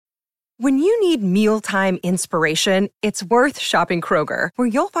When you need mealtime inspiration, it's worth shopping Kroger, where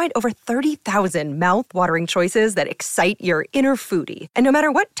you'll find over 30,000 mouth-watering choices that excite your inner foodie. And no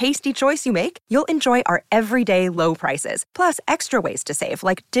matter what tasty choice you make, you'll enjoy our everyday low prices, plus extra ways to save,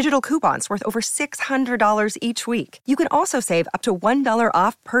 like digital coupons worth over $600 each week. You can also save up to $1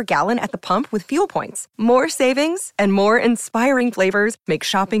 off per gallon at the pump with fuel points. More savings and more inspiring flavors make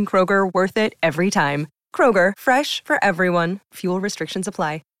shopping Kroger worth it every time. Kroger, fresh for everyone. Fuel restrictions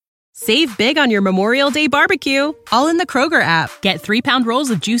apply. Save big on your Memorial Day barbecue, all in the Kroger app. Get 3-pound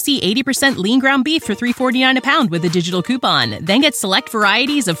rolls of juicy 80% lean ground beef for $3.49 a pound with a digital coupon. Then get select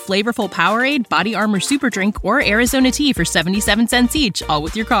varieties of flavorful Powerade, Body Armor Super Drink, or Arizona tea for 77 cents each, all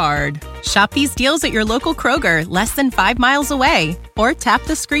with your card. Shop these deals at your local Kroger, less than 5 miles away. Or tap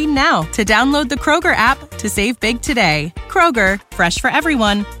the screen now to download the Kroger app to save big today. Kroger, fresh for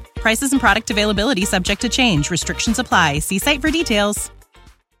everyone. Prices and product availability subject to change. Restrictions apply. See site for details.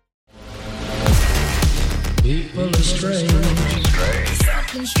 People are strange.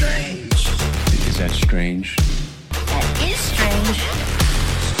 Something strange. Is that strange? That is strange.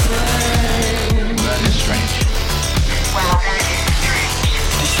 That is strange. Wow, that is strange.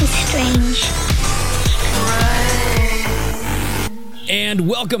 This is strange. And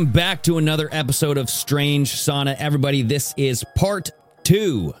welcome back to another episode of Strange Sauna. Everybody, this is part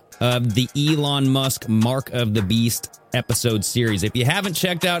 2 of the Elon Musk Mark of the Beast episode series. If you haven't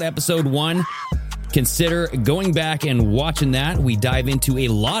checked out episode 1, consider going back and watching that. We dive into a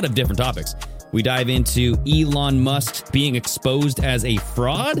lot of different topics. We dive into Elon Musk being exposed as a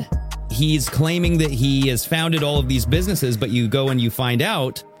fraud. He's claiming that he has founded all of these businesses, but you go and you find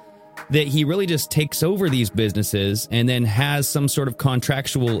out that he really just takes over these businesses and then has some sort of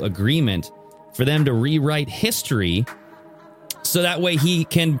contractual agreement for them to rewrite history so that way he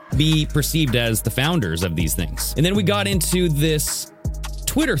can be perceived as the founders of these things. And then we got into this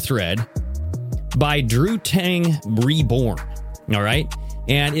Twitter thread by Drew Tang Reborn, all right?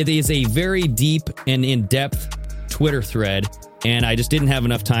 And it is a very deep and in-depth Twitter thread, and I just didn't have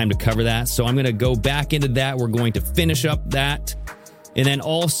enough time to cover that, so I'm going to go back into that. We're going to finish up that, and then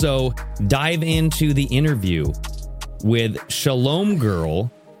also dive into the interview with Shalom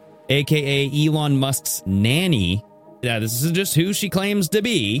Girl, a.k.a. Elon Musk's nanny. Yeah, this is just who she claims to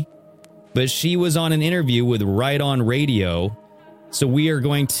be, but she was on an interview with Right On Radio. So we are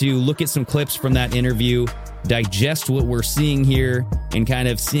going to look at some clips from that interview, digest what we're seeing here, and kind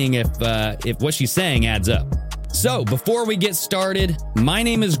of seeing if what she's saying adds up. So before we get started, my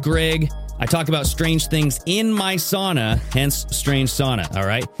name is Greg. I talk about strange things in my sauna, hence Strange Sauna, all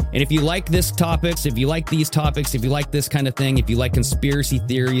right? And if you like this topics, if you like these topics, if you like this kind of thing, if you like conspiracy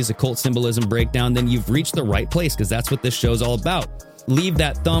theories, occult symbolism breakdown, then you've reached the right place, because that's what this show's all about. Leave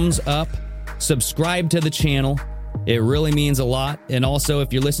that thumbs up, subscribe to the channel. It really means a lot. And also,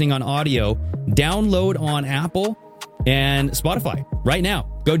 if you're listening on audio, download on Apple and Spotify right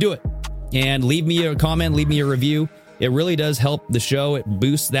now. Go do it. And leave me a comment, leave me a review. It really does help the show. It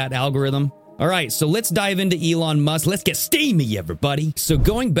boosts that algorithm. All right, so let's dive into Elon Musk. Let's get steamy, everybody. So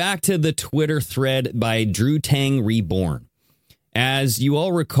going back to the Twitter thread by Drew Tang Reborn. As you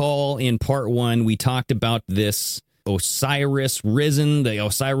all recall, in part 1, we talked about this Osiris Risen, the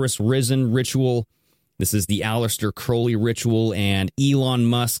Osiris Risen ritual. This is the Aleister Crowley ritual and Elon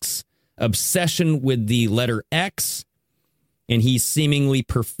Musk's obsession with the letter X. And he's seemingly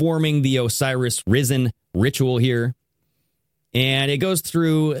performing the Osiris Risen ritual here. And it goes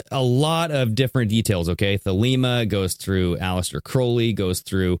through a lot of different details, okay? Thelema goes through Aleister Crowley, goes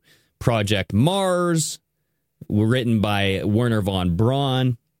through Project Mars, written by Werner von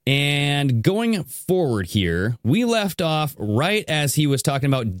Braun. And going forward here, we left off right as he was talking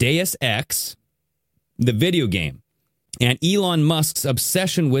about Deus Ex, the video game, and Elon Musk's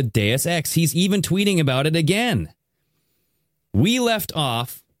obsession with Deus Ex. He's even tweeting about it again. We left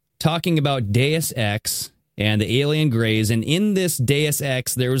off talking about Deus Ex and the alien greys, and in this Deus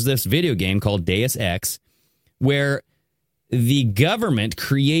Ex, there was this video game called Deus Ex, where the government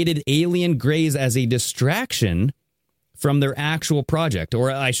created alien greys as a distraction from their actual project, or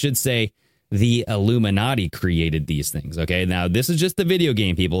I should say, the Illuminati created these things, okay? Now, this is just the video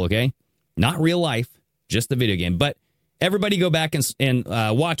game, people, okay? Not real life. Just the video game. But everybody go back and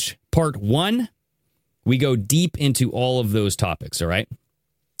watch part 1. We go deep into all of those topics, all right?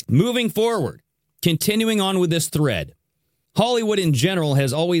 Moving forward, continuing on with this thread. Hollywood in general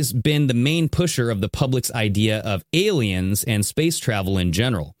has always been the main pusher of the public's idea of aliens and space travel in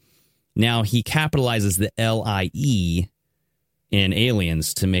general. Now, he capitalizes the L-I-E in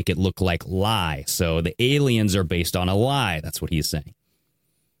aliens to make it look like lie. So the aliens are based on a lie. That's what he's saying.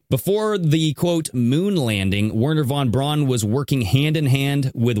 Before the, quote, moon landing, Wernher von Braun was working hand in hand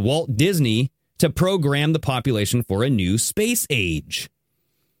with Walt Disney to program the population for a new space age.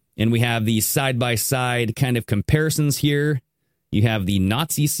 And we have these side-by-side kind of comparisons here. You have the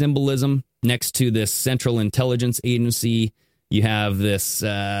Nazi symbolism next to this Central Intelligence Agency. You have this,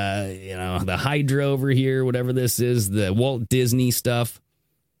 the Hydra over here, whatever this is, the Walt Disney stuff.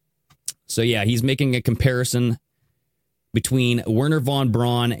 So, yeah, he's making a comparison between Wernher von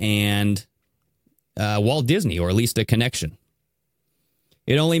Braun and Walt Disney, or at least a connection.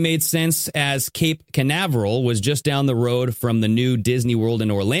 It only made sense as Cape Canaveral was just down the road from the new Disney World in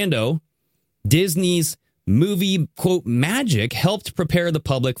Orlando. Disney's movie, quote, magic helped prepare the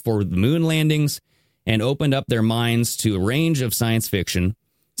public for the moon landings and opened up their minds to a range of science fiction,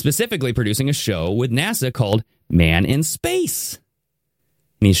 specifically producing a show with NASA called Man in Space.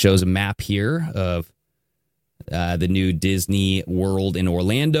 And he shows a map here of the new Disney World in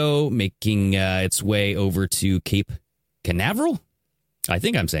Orlando, making its way over to Cape Canaveral. I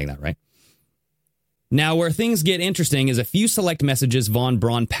think I'm saying that right. Now, where things get interesting is a few select messages von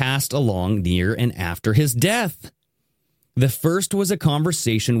Braun passed along near and after his death. The first was a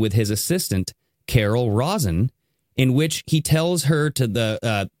conversation with his assistant, Carol Rosen, in which he tells her to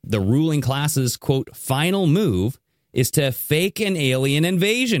the ruling class's, quote, final move is to fake an alien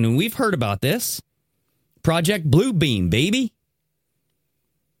invasion. And we've heard about this. Project Bluebeam, baby.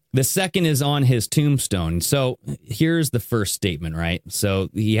 The second is on his tombstone. So here's the first statement, right? So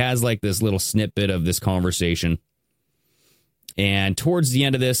he has like this little snippet of this conversation. And towards the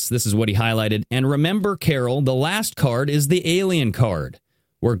end of this is what he highlighted. And remember, Carol, the last card is the alien card.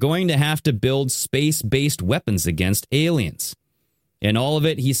 We're going to have to build space-based weapons against aliens. And all of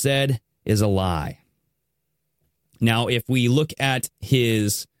it, he said, is a lie. Now, if we look at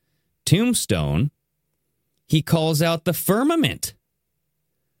his tombstone, he calls out the firmament.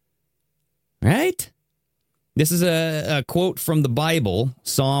 Right? This is a quote from the Bible,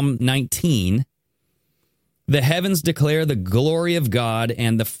 Psalm 19. The heavens declare the glory of God,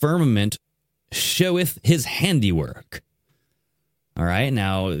 and the firmament showeth his handiwork. All right,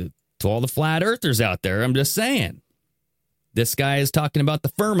 now, to all the flat earthers out there, I'm just saying. This guy is talking about the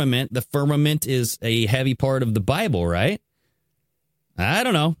firmament. The firmament is a heavy part of the Bible, right? I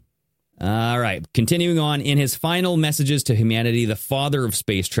don't know. All right, continuing on. In his final messages to humanity, the father of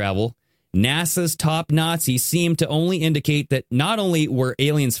space travel, NASA's top Nazi seemed to only indicate that not only were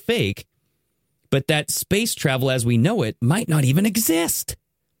aliens fake, but that space travel as we know it might not even exist.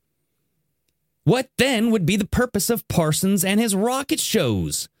 What then would be the purpose of Parsons and his rocket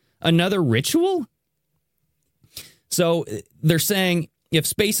shows? Another ritual? So they're saying, if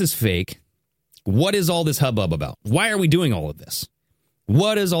space is fake, what is all this hubbub about? Why are we doing all of this?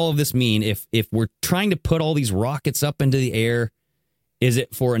 What does all of this mean if we're trying to put all these rockets up into the air? Is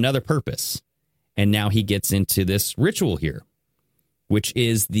it for another purpose? And now he gets into this ritual here, which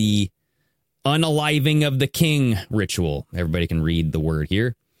is the unaliving of the king ritual. Everybody can read the word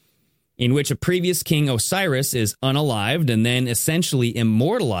here. In which a previous king, Osiris, is unalived and then essentially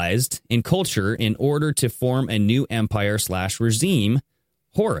immortalized in culture in order to form a new empire/regime,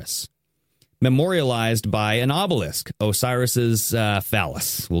 Horus, memorialized by an obelisk, Osiris's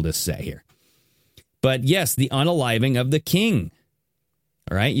phallus, we'll just say here. But yes, the unaliving of the king.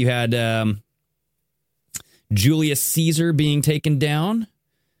 All right, you had Julius Caesar being taken down,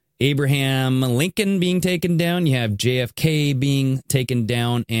 Abraham Lincoln being taken down, you have JFK being taken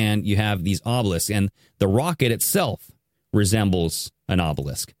down, and you have these obelisks. And the rocket itself resembles an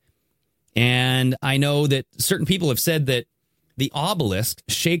obelisk. And I know that certain people have said that the obelisk,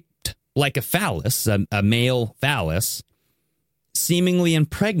 shaped like a phallus, a male phallus, seemingly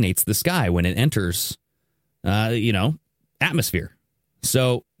impregnates the sky when it enters, atmosphere.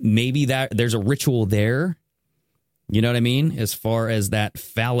 So maybe that there's a ritual there. You know what I mean? As far as that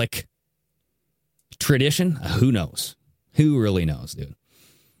phallic tradition, who knows? Who really knows, dude?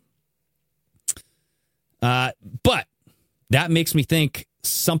 But that makes me think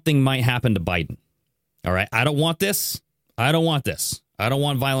something might happen to Biden. All right. I don't want this. I don't want this. I don't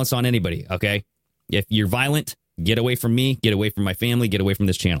want violence on anybody. Okay. If you're violent, get away from me, get away from my family, get away from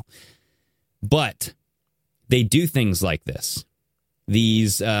this channel. But they do things like this.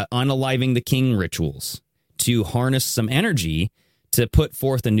 These unaliving the king rituals to harness some energy to put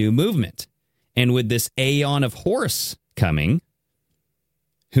forth a new movement. And with this Aeon of Horus coming,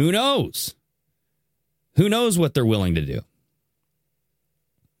 who knows? Who knows what they're willing to do?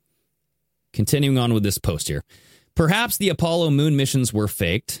 Continuing on with this post here. Perhaps the Apollo moon missions were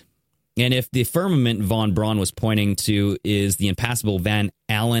faked. And if the firmament von Braun was pointing to is the impassable Van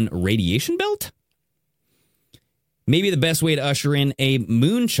Allen radiation belt, maybe the best way to usher in a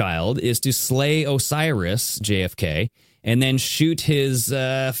moon child is to slay Osiris, JFK, and then shoot his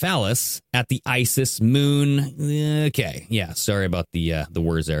phallus at the ISIS moon. Okay, yeah, sorry about the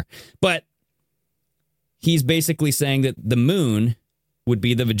words there. But he's basically saying that the moon would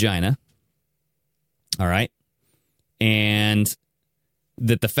be the vagina, all right? And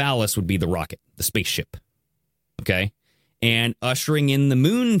that the phallus would be the rocket, the spaceship, okay? And ushering in the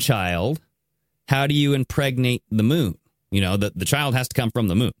moon child, how do you impregnate the moon? You know, the child has to come from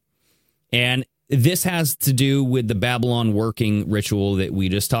the moon. And this has to do with the Babylon working ritual that we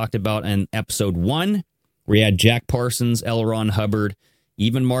just talked about in episode 1, where you had Jack Parsons, L. Ron Hubbard,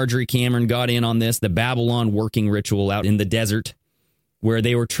 even Marjorie Cameron got in on this, the Babylon working ritual out in the desert, where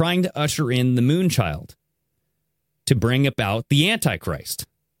they were trying to usher in the moon child to bring about the Antichrist.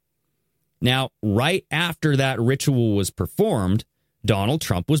 Now, right after that ritual was performed, Donald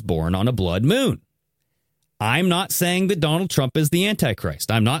Trump was born on a blood moon. I'm not saying that Donald Trump is the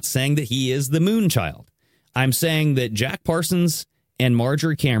Antichrist. I'm not saying that he is the moon child. I'm saying that Jack Parsons and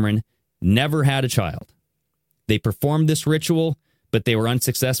Marjorie Cameron never had a child. They performed this ritual, but they were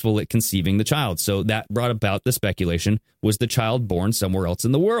unsuccessful at conceiving the child. So that brought about the speculation, was the child born somewhere else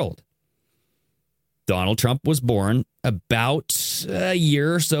in the world? Donald Trump was born about a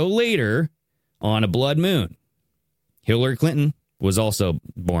year or so later on a blood moon. Hillary Clinton was also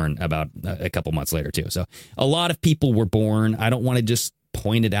born about a couple months later, too. So a lot of people were born. I don't want to just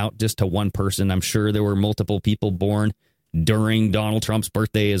point it out just to one person. I'm sure there were multiple people born during Donald Trump's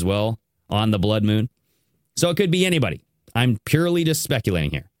birthday as well on the blood moon. So it could be anybody. I'm purely just speculating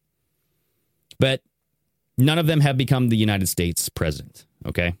here. But none of them have become the United States president,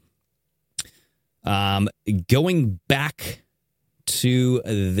 okay? Going back to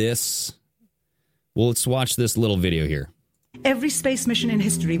this, well, let's watch this little video here. Every space mission in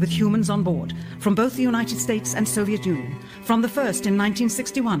history with humans on board, from both the United States and Soviet Union, from the first in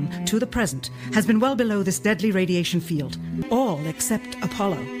 1961 to the present, has been well below this deadly radiation field, all except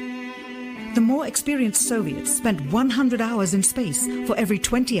Apollo. The more experienced Soviets spent 100 hours in space for every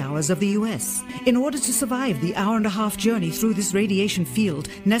 20 hours of the US. In order to survive the hour-and-a-half journey through this radiation field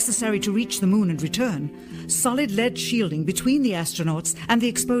necessary to reach the moon and return, solid lead shielding between the astronauts and the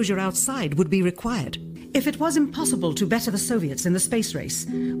exposure outside would be required. If it was impossible to better the Soviets in the space race,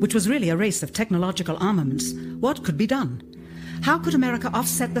 which was really a race of technological armaments, what could be done? How could America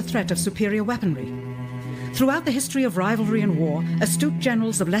offset the threat of superior weaponry? Throughout the history of rivalry and war, astute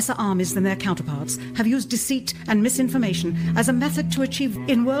generals of lesser armies than their counterparts have used deceit and misinformation as a method to achieve.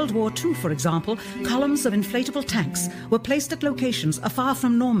 In World War II, for example, columns of inflatable tanks were placed at locations afar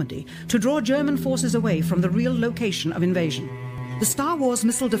from Normandy to draw German forces away from the real location of invasion. The Star Wars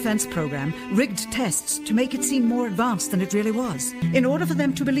missile defense program rigged tests to make it seem more advanced than it really was. In order for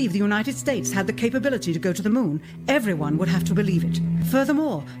them to believe the United States had the capability to go to the moon, everyone would have to believe it.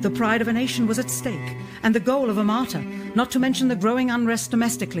 Furthermore, the pride of a nation was at stake, and the goal of a martyr, not to mention the growing unrest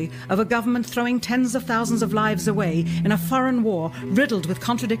domestically of a government throwing tens of thousands of lives away in a foreign war riddled with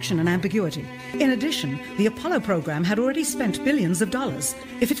contradiction and ambiguity. In addition, the Apollo program had already spent billions of dollars.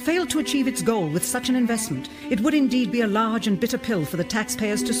 If it failed to achieve its goal with such an investment, it would indeed be a large and bitter pill for the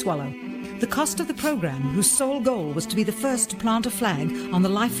taxpayers to swallow. The cost of the program, whose sole goal was to be the first to plant a flag on the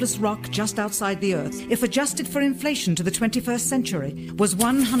lifeless rock just outside the Earth, if adjusted for inflation to the 21st century, was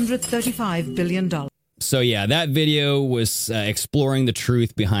 $135 billion. So yeah, that video was exploring the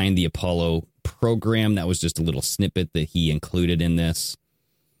truth behind the Apollo program. That was just a little snippet that he included in this,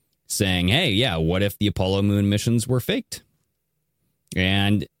 saying, hey, yeah, what if the Apollo moon missions were faked?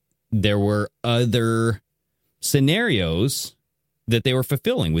 And there were other scenarios that they were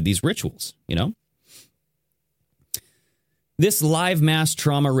fulfilling with these rituals, you know? This live mass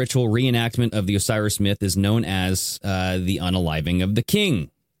trauma ritual reenactment of the Osiris myth is known as the unaliving of the king,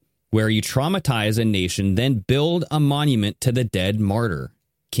 where you traumatize a nation, then build a monument to the dead martyr,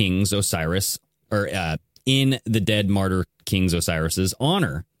 King's Osiris, or in the dead martyr King's Osiris's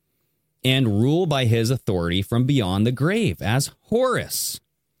honor, and rule by his authority from beyond the grave as Horus.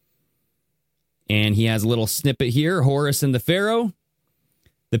 And he has a little snippet here, Horus and the Pharaoh.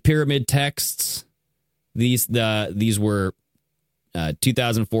 The pyramid texts, these were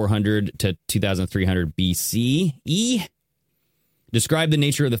 2400 to 2300 BCE. Describe the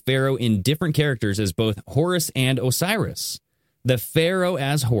nature of the Pharaoh in different characters as both Horus and Osiris. The Pharaoh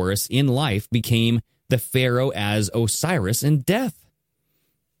as Horus in life became the Pharaoh as Osiris in death,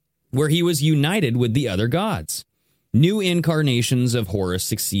 where he was united with the other gods. New incarnations of Horus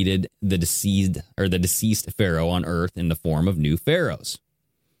succeeded the deceased Pharaoh on earth in the form of new pharaohs.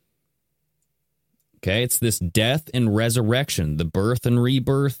 Okay, it's this death and resurrection, the birth and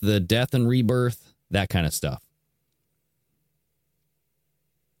rebirth, the death and rebirth, that kind of stuff.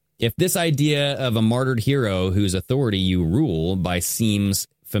 If this idea of a martyred hero whose authority you rule by seems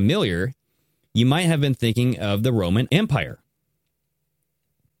familiar, you might have been thinking of the Roman Empire.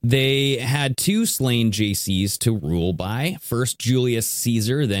 They had 2 slain JCs to rule by. First Julius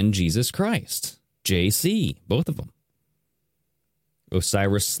Caesar, then Jesus Christ. JC, both of them.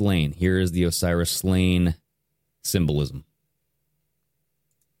 Osiris slain. Here is the Osiris slain symbolism.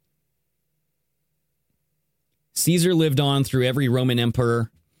 Caesar lived on through every Roman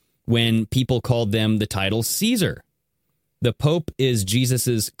emperor when people called them the title Caesar. The Pope is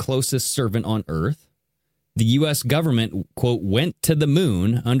Jesus's closest servant on earth. The U.S. government, quote, went to the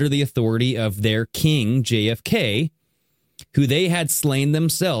moon under the authority of their king, JFK, who they had slain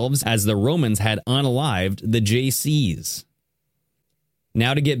themselves as the Romans had unalived the JCs.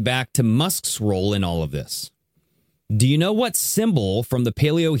 Now to get back to Musk's role in all of this. Do you know what symbol from the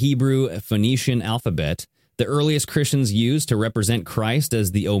Paleo-Hebrew Phoenician alphabet the earliest Christians used to represent Christ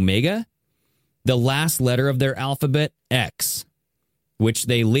as the Omega? The last letter of their alphabet, X, which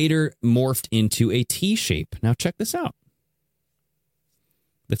they later morphed into a T shape. Now check this out.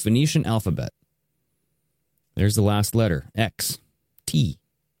 The Phoenician alphabet. There's the last letter, X, T.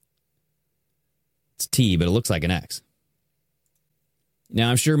 It's T, but it looks like an X. Now,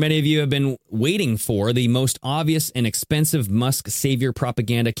 I'm sure many of you have been waiting for the most obvious and expensive Musk savior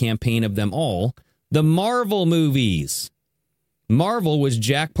propaganda campaign of them all, the Marvel movies. Marvel was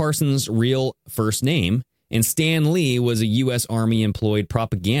Jack Parsons' real first name, and Stan Lee was a U.S. Army employed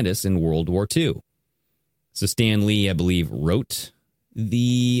propagandist in World War II. So Stan Lee, I believe, wrote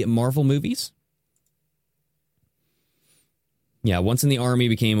the Marvel movies. Yeah, once in the Army,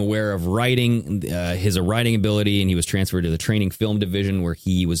 became aware of writing, his writing ability, and he was transferred to the training film division where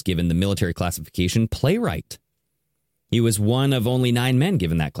he was given the military classification playwright. He was one of only 9 men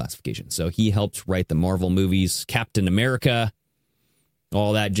given that classification. So he helped write the Marvel movies, Captain America,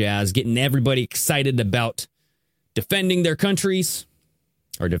 all that jazz, getting everybody excited about defending their countries,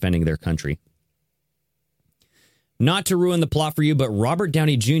 or defending their country. Not to ruin the plot for you, but Robert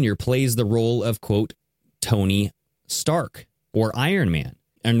Downey Jr. plays the role of, quote, Tony Stark, or Iron Man,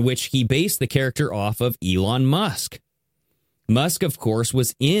 in which he based the character off of Elon Musk. Musk, of course,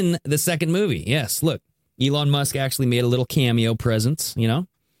 was in the second movie. Yes, look, Elon Musk actually made a little cameo presence, you know.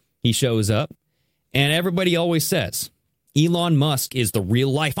 He shows up, and everybody always says, Elon Musk is the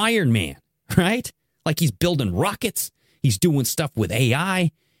real-life Iron Man, right? Like he's building rockets, he's doing stuff with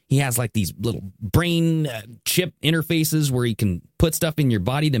AI, he has like these little brain chip interfaces where he can put stuff in your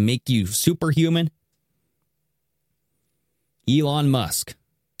body to make you superhuman. Elon Musk,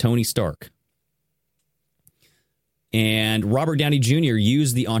 Tony Stark. And Robert Downey Jr.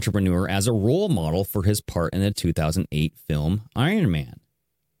 used the entrepreneur as a role model for his part in the 2008 film Iron Man.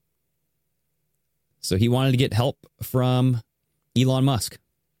 So he wanted to get help from Elon Musk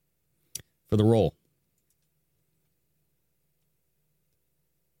for the role.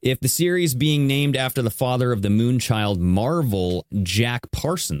 If the series being named after the father of the Moonchild Marvel, Jack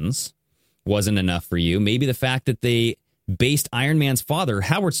Parsons, wasn't enough for you, maybe the fact that they based Iron Man's father,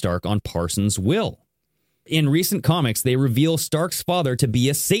 Howard Stark, on Parsons' will. In recent comics, they reveal Stark's father to be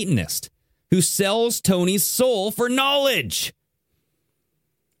a Satanist who sells Tony's soul for knowledge.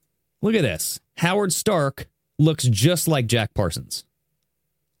 Look at this. Howard Stark looks just like Jack Parsons.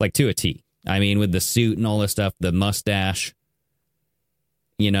 Like to a T. I mean, with the suit and all this stuff, the mustache.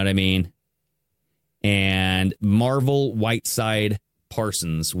 You know what I mean? And Marvel Whiteside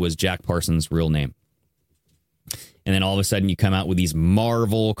Parsons was Jack Parsons' real name. And then all of a sudden you come out with these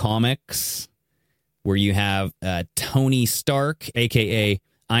Marvel comics where you have Tony Stark, a.k.a.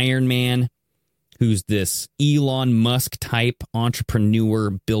 Iron Man, who's this Elon Musk type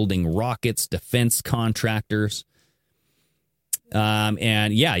entrepreneur building rockets, defense contractors.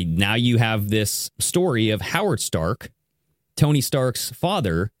 And yeah, now you have this story of Howard Stark, Tony Stark's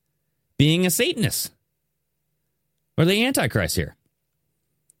father, being a Satanist. Or the Antichrist here.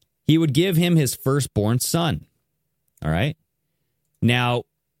 He would give him his firstborn son. All right. Now,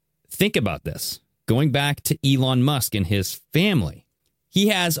 think about this. Going back to Elon Musk and his family, he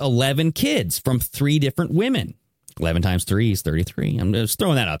has 11 kids from 3 different women. 11 times 3 is 33. I'm just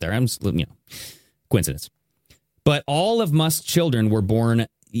throwing that out there. I'm just, coincidence. But all of Musk's children were born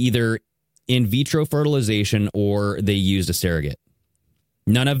either in vitro fertilization or they used a surrogate.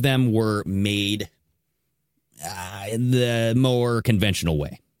 None of them were made the more conventional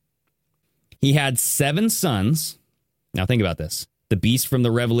way. He had 7 sons. Now think about this. The beast from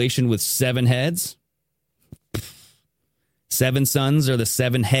the Revelation with 7 heads. 7 sons are the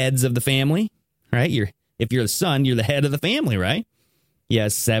 7 heads of the family, right? If you're the son, you're the head of the family, right? He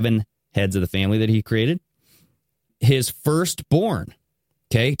has 7 heads of the family that he created. His firstborn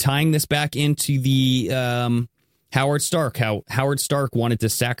Okay, tying this back into the Howard Stark, how Howard Stark wanted to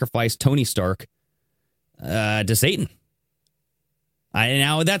sacrifice Tony Stark to Satan.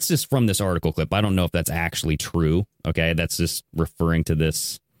 Now, that's just from this article clip. I don't know if that's actually true. Okay, that's just referring to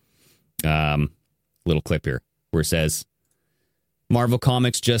this little clip here where it says, Marvel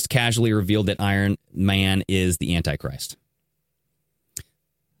Comics just casually revealed that Iron Man is the Antichrist.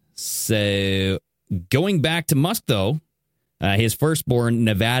 So, going back to Musk, though, his firstborn,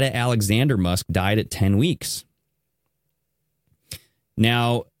 Nevada Alexander Musk, died at 10 weeks.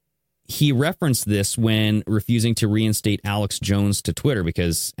 Now, he referenced this when refusing to reinstate Alex Jones to Twitter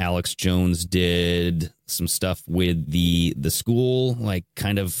because Alex Jones did some stuff with the school, like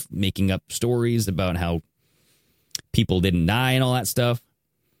kind of making up stories about how people didn't die and all that stuff.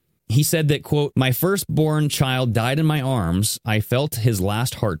 He said that, quote, my firstborn child died in my arms. I felt his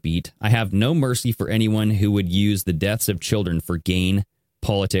last heartbeat. I have no mercy for anyone who would use the deaths of children for gain,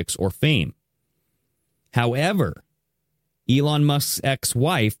 politics, or fame. However, Elon Musk's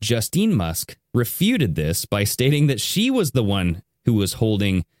ex-wife, Justine Musk, refuted this by stating that she was the one who was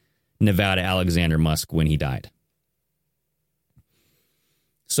holding Nevada Alexander Musk when he died.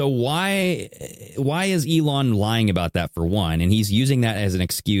 So why is Elon lying about that, for one? And he's using that as an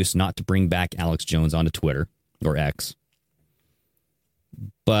excuse not to bring back Alex Jones onto Twitter, or X.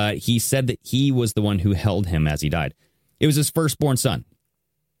 But he said that he was the one who held him as he died. It was his firstborn son.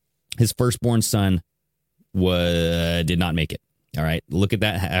 His firstborn son did not make it. All right. Look at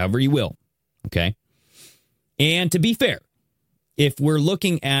that however you will. Okay. And to be fair, if we're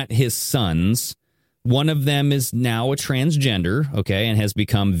looking at his sons, one of them is now a transgender, okay, and has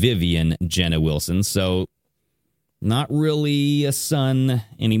become Vivian Jenna Wilson. So not really a son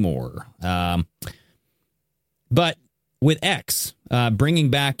anymore. But with X,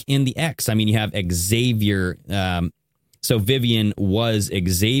 bringing back in the X, I mean, you have Xavier. So Vivian was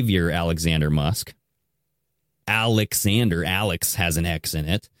Xavier Alexander Musk. Alexander, Alex has an X in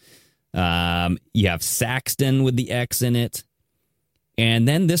it. You have Saxton with the X in it. And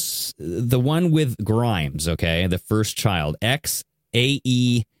then the one with Grimes, okay, the first child,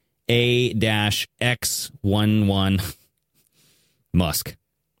 XAEA-X11 Musk.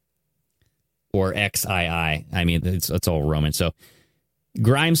 Or XII. I mean, it's all Roman. So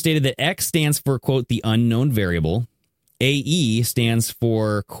Grimes stated that X stands for, quote, the unknown variable. AE stands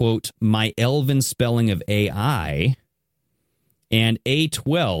for, quote, my elven spelling of AI, and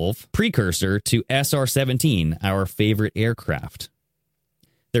A12, precursor to SR-17, our favorite aircraft.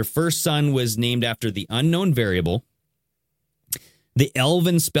 Their first son was named after the unknown variable, the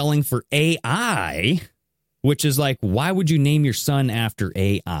elven spelling for AI, which is like, why would you name your son after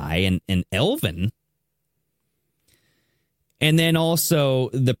AI and elven? And then also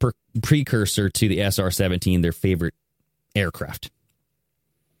the precursor to the SR-17, their favorite aircraft.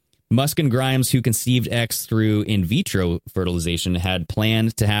 Musk and Grimes, who conceived X through in vitro fertilization, had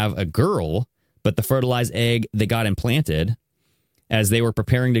planned to have a girl, but the fertilized egg that got implanted as they were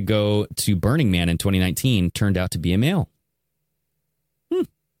preparing to go to Burning Man in 2019 turned out to be a male.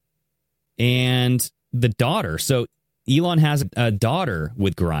 And the daughter, so Elon has a daughter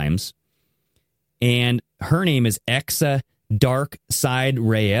with Grimes, and her name is Exa Dark Side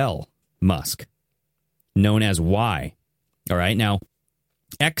Rael Musk, known as Y. All right, now,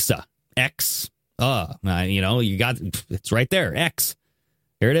 Exa, X, you got, it's right there, X.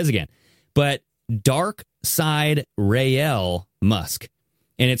 There it is again. But Dark Side Rael Musk.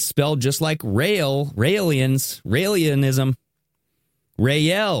 And it's spelled just like Raelianism.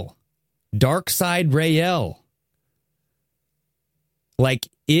 Rael. Dark Side Rael. Like,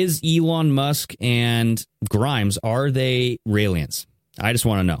 is Elon Musk and Grimes, are they Raelians? I just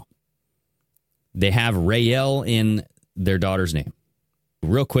want to know. They have Rael in their daughter's name.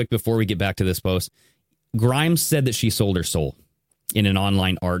 Real quick before we get back to this post, Grimes said that she sold her soul in an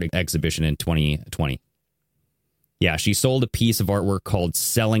online art exhibition in 2020. Yeah, she sold a piece of artwork called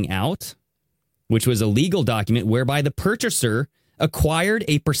Selling Out, which was a legal document whereby the purchaser acquired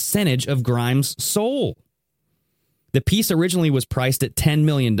a percentage of Grimes' soul. The piece originally was priced at $10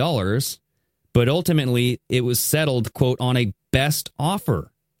 million, but ultimately it was settled, quote, on a best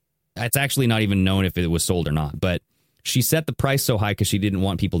offer. It's actually not even known if it was sold or not, but she set the price so high because she didn't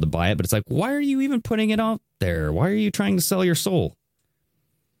want people to buy it. But it's like, why are you even putting it out there? Why are you trying to sell your soul?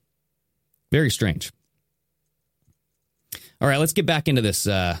 Very strange. All right, let's get back into this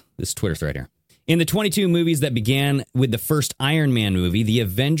Twitter thread here. In the 22 movies that began with the first Iron Man movie, the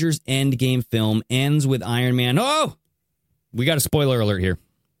Avengers Endgame film ends with Iron Man. Oh, we got a spoiler alert here.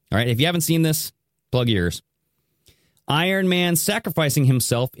 All right, if you haven't seen this, plug your ears. Iron Man sacrificing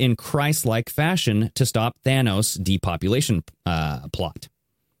himself in Christ-like fashion to stop Thanos' depopulation plot.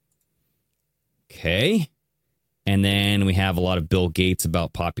 Okay. And then we have a lot of Bill Gates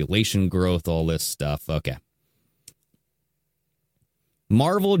about population growth, all this stuff. Okay.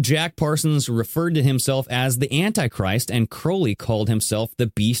 Marvel Jack Parsons referred to himself as the Antichrist, and Crowley called himself the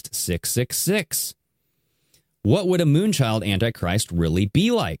Beast 666. What would a Moonchild Antichrist really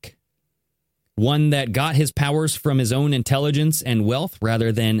be like? One that got his powers from his own intelligence and wealth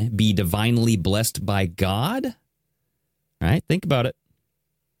rather than be divinely blessed by God? All right, think about it.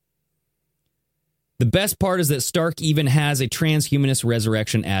 The best part is that Stark even has a transhumanist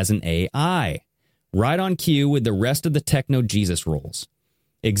resurrection as an AI. Right on cue with the rest of the techno-Jesus roles.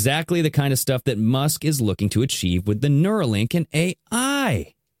 Exactly the kind of stuff that Musk is looking to achieve with the Neuralink and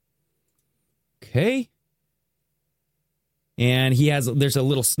AI. Okay. And there's a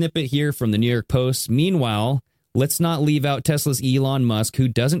little snippet here from the New York Post. Meanwhile, let's not leave out Tesla's Elon Musk, who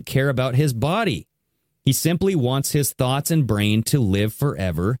doesn't care about his body. He simply wants his thoughts and brain to live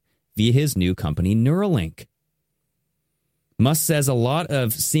forever via his new company, Neuralink. Musk says a lot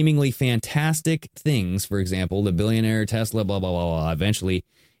of seemingly fantastic things. For example, the billionaire Tesla, blah, blah, blah, blah, eventually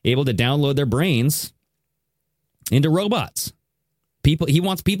able to download their brains into robots. He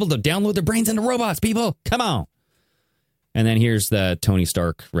wants people to download their brains into robots, people. Come on. And then here's the Tony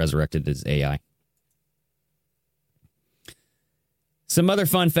Stark resurrected as AI. Some other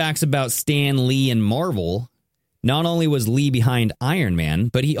fun facts about Stan Lee and Marvel. Not only was Lee behind Iron Man,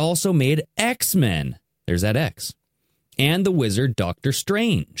 but he also made X-Men. There's that X. And the wizard Doctor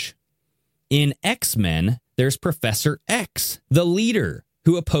Strange. In X-Men, there's Professor X, the leader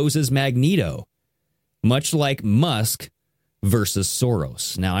who opposes Magneto, much like Musk versus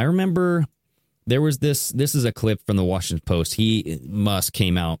Soros. Now, I remember there was this is a clip from the Washington Post. Musk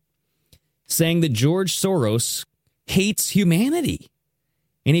came out saying that George Soros hates humanity,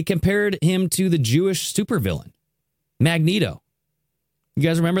 and he compared him to the Jewish supervillain, Magneto. You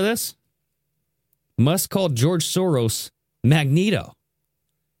guys remember this? Musk called George Soros Magneto.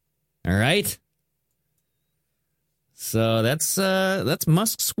 All right. So that's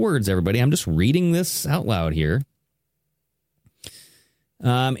Musk's words, everybody. I'm just reading this out loud here.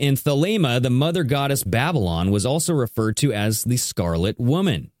 In Thelema, the mother goddess Babylon was also referred to as the Scarlet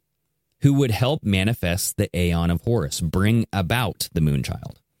Woman, who would help manifest the Aeon of Horus, bring about the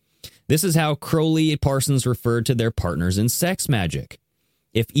Moonchild. This is how Crowley Parsons referred to their partners in sex magic.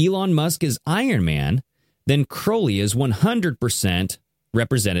 If Elon Musk is Iron Man, then Crowley is 100%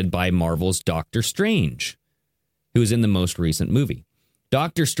 represented by Marvel's Doctor Strange, who is in the most recent movie.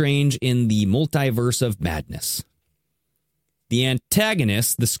 Doctor Strange in the Multiverse of Madness. The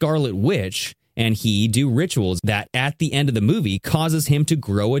antagonist, the Scarlet Witch, and he do rituals that at the end of the movie causes him to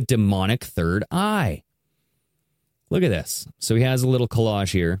grow a demonic third eye. Look at this. So he has a little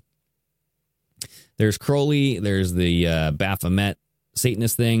collage here. There's Crowley, there's the Baphomet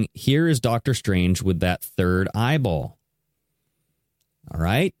Satanist thing. Here is Doctor Strange with that third eyeball. All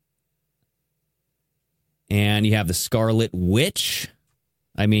right. And you have the Scarlet Witch.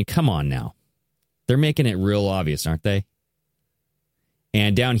 I mean, come on now. They're making it real obvious, aren't they?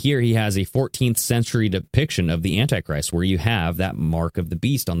 And down here, he has a 14th century depiction of the Antichrist, where you have that mark of the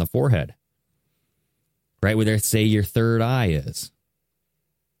beast on the forehead. Right where they say your third eye is.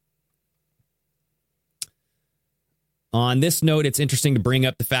 On this note, it's interesting to bring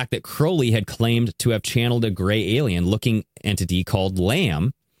up the fact that Crowley had claimed to have channeled a gray alien-looking entity called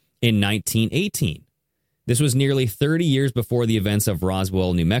Lamb in 1918. This was nearly 30 years before the events of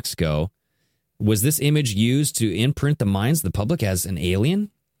Roswell, New Mexico. Was this image used to imprint the minds of the public as an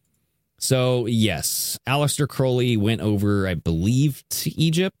alien? So, yes, Aleister Crowley went over, I believe, to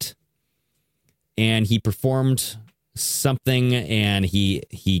Egypt, and he performed something, and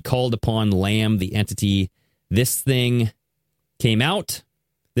he called upon Lamb, the entity. This thing came out.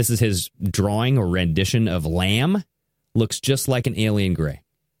 This is his drawing or rendition of Lamb. Looks just like an alien gray.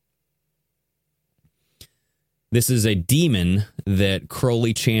 This is a demon that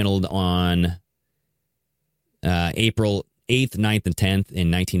Crowley channeled on April 8th, 9th, and 10th in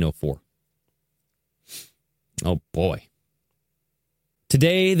 1904. Oh, boy.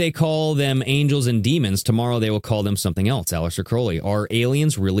 Today, they call them angels and demons. Tomorrow, they will call them something else. Aleister Crowley. Are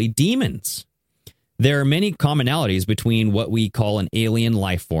aliens really demons? There are many commonalities between what we call an alien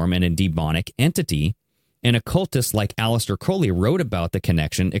life form and a demonic entity. An occultist like Aleister Crowley wrote about the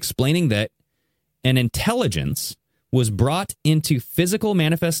connection, explaining that an intelligence was brought into physical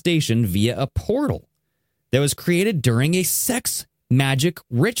manifestation via a portal that was created during a sex magic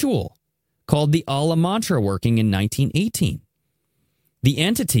ritual called the Ala Mantra, working in 1918. The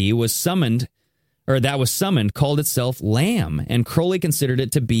entity was summoned called itself Lamb, and Crowley considered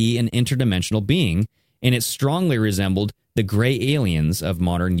it to be an interdimensional being, and it strongly resembled the gray aliens of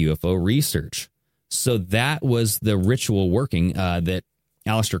modern UFO research. So that was the ritual working that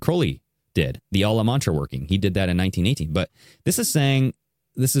Aleister Crowley did, the Allah mantra working. He did that in 1918. But this is saying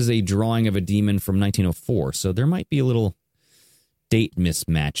this is a drawing of a demon from 1904. So there might be a little date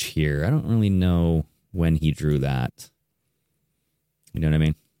mismatch here. I don't really know when he drew that. You know what I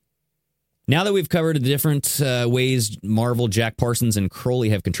mean? Now that we've covered the different ways Marvel, Jack Parsons, and Crowley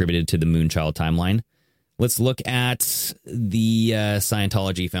have contributed to the Moonchild timeline, let's look at the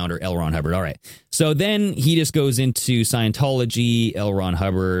Scientology founder, L. Ron Hubbard. All right. So then he just goes into Scientology, L. Ron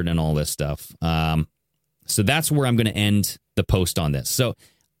Hubbard, and all this stuff. So that's where I'm going to end the post on this. So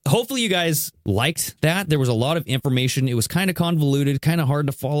hopefully you guys liked that. There was a lot of information. It was kind of convoluted, kind of hard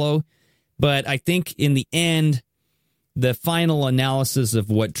to follow. But I think in the end, the final analysis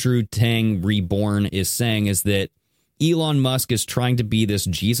of what Drew Tang Reborn is saying is that Elon Musk is trying to be this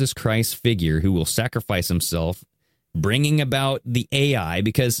Jesus Christ figure who will sacrifice himself, bringing about the AI,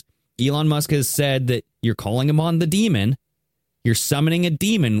 because Elon Musk has said that you're calling him on the demon, you're summoning a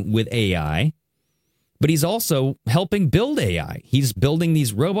demon with AI, but he's also helping build AI. He's building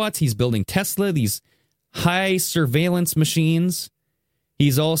these robots, he's building Tesla, these high surveillance machines.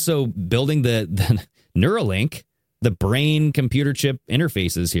 He's also building the Neuralink, the brain computer chip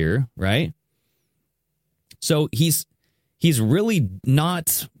interfaces here, right? So he's really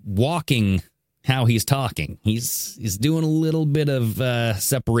not walking how he's talking. He's doing a little bit of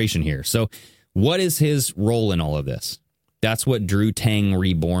separation here. So what is his role in all of this? That's what Drew Tang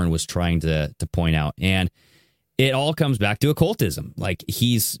Reborn was trying to point out. And it all comes back to occultism. Like,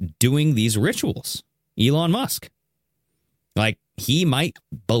 he's doing these rituals. Elon Musk. Like, he might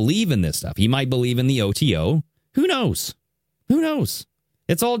believe in this stuff. He might believe in the OTO. Who knows? Who knows?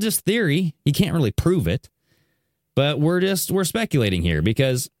 It's all just theory. You can't really prove it. But we're speculating here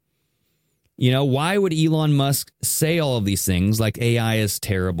because, you know, why would Elon Musk say all of these things like AI is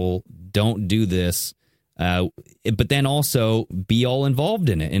terrible, don't do this, but then also be all involved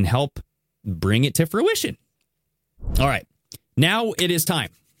in it and help bring it to fruition? All right, now it is time.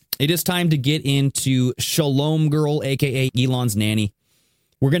 It is time to get into Shalom Girl, a.k.a. Elon's nanny.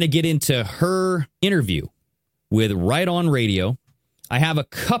 We're going to get into her interview with Right On Radio. I have a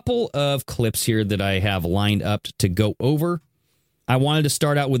couple of clips here that I have lined up to go over. I wanted to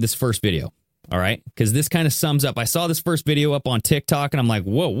start out with this first video, all right? Because this kind of sums up. I saw this first video up on TikTok, and I'm like,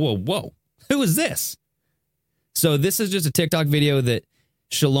 whoa. Who is this? So this is just a TikTok video that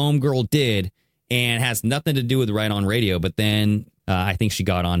Shalom Girl did and has nothing to do with Right On Radio, but then I think she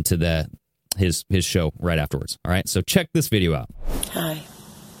got on to his show right afterwards. All right, so check this video out. Hi.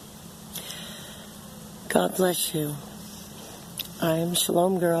 God bless you. I'm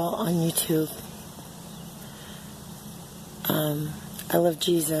Shalom Girl on YouTube. I love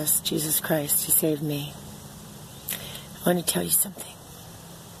Jesus Christ. He saved me. I want to tell you something.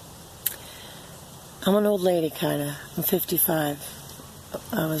 I'm an old lady, kind of. I'm 55.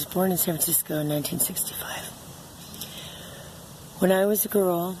 I was born in San Francisco in 1965. When I was a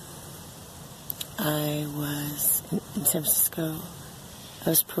girl, I was in San Francisco. I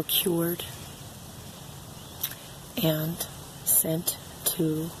was procured and sent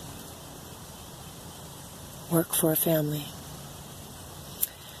to work for a family.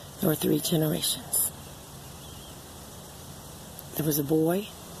 There were 3 generations. There was a boy,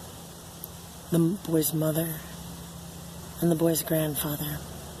 the boy's mother, and the boy's grandfather.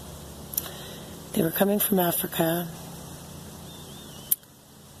 They were coming from Africa.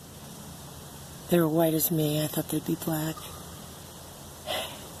 They were white as me. I thought they'd be black.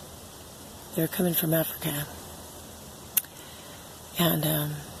 They were coming from Africa.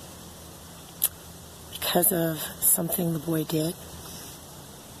 And because of something the boy did,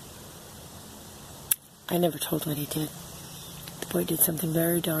 I never told what he did. The boy did something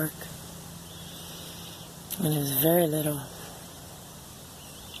very dark when he was very little.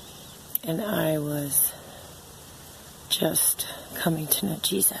 And I was just coming to know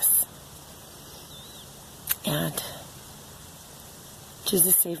Jesus. And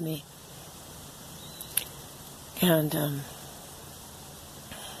Jesus saved me. And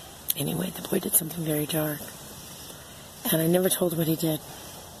anyway, the boy did something very dark. And I never told what he did.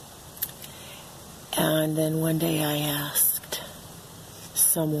 And then one day I asked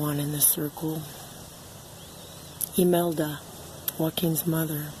someone in the circle, Imelda, Joaquin's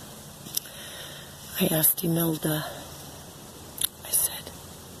mother. I asked Imelda, I said,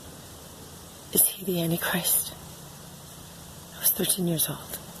 is he the Antichrist? I was 13 years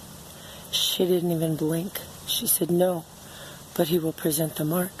old. She didn't even blink. She said, no, but he will present the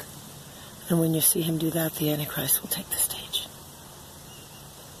mark. And when you see him do that, the Antichrist will take the stage.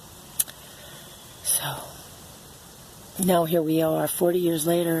 So, now here we are, 40 years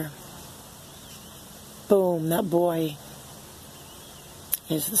later. boom, that boy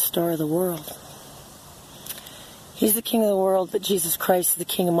is the star of the world. He's the king of the world, but Jesus Christ is the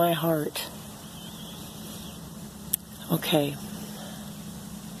king of my heart. Okay.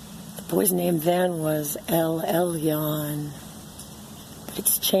 The boy's name then was Elon. But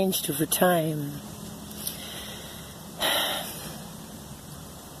it's changed over time.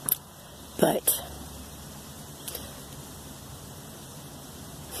 But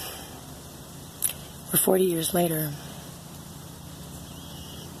we're 40 years later.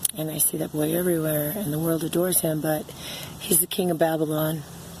 And I see that boy everywhere, and the world adores him, but he's the king of Babylon.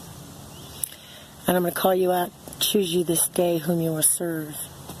 And I'm going to call you out. Choose you this day whom you will serve.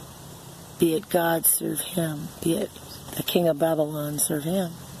 Be it God, serve him. Be it the king of Babylon, serve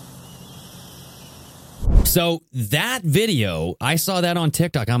him. So that video, I saw that on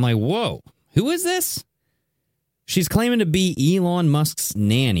TikTok. I'm like, whoa, who is this? She's claiming to be Elon Musk's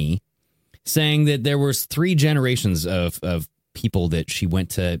nanny, saying that there was 3 generations of people that she went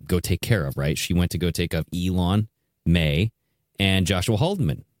to go take care of, right? She went to go take of Elon, May, and Joshua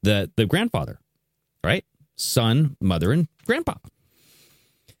Haldeman, the grandfather, right? Son, mother, and grandpa.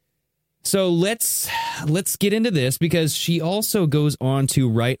 So let's get into this, because she also goes on to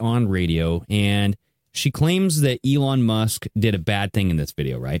Right On Radio, and she claims that Elon Musk did a bad thing in this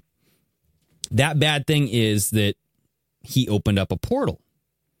video, right? That bad thing is that he opened up a portal.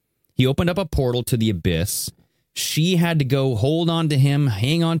 He opened up a portal to the abyss. She had to go hold on to him,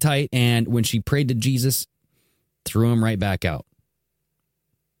 hang on tight, and when she prayed to Jesus, threw him right back out.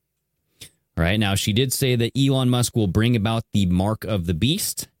 All right, now she did say that Elon Musk will bring about the mark of the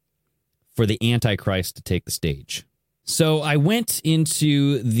beast for the Antichrist to take the stage. So I went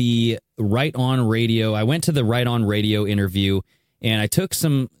into the Right On Radio. I went to the Right On Radio interview, and I took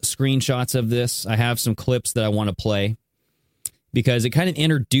some screenshots of this. I have some clips that I want to play, because it kind of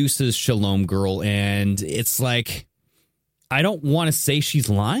introduces Shalom Girl, and it's like, I don't want to say she's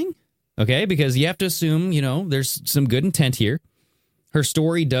lying, okay? Because you have to assume, there's some good intent here. Her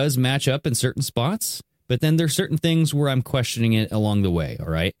story does match up in certain spots, but then there's certain things where I'm questioning it along the way, all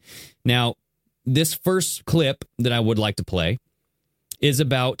right? Now, this first clip that I would like to play is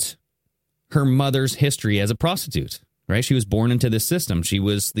about her mother's history as a prostitute, right? She was born into this system. She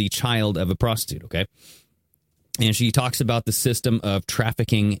was the child of a prostitute, okay? And she talks about the system of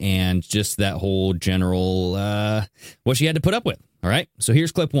trafficking and just that whole general, what she had to put up with. All right. So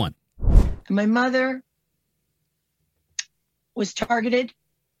here's clip 1. My mother was targeted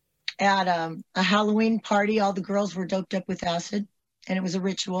at a Halloween party. All the girls were doped up with acid, and it was a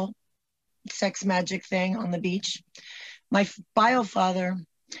ritual, sex magic thing on the beach. My bio father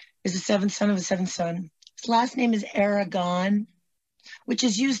is the 7th son of a 7th son. His last name is Aragon, which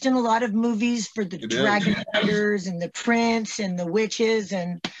is used in a lot of movies for the dragon riders and the prince and the witches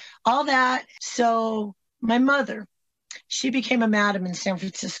and all that. So my mother, she became a madam in San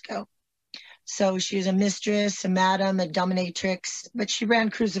Francisco. So she was a mistress, a madam, a dominatrix, but she ran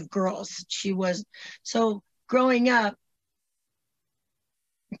crews of girls. So growing up,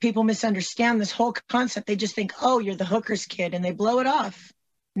 people misunderstand this whole concept. They just think, oh, you're the hooker's kid, and they blow it off.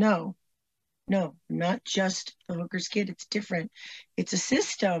 No, not just the hooker's kid. It's different. It's a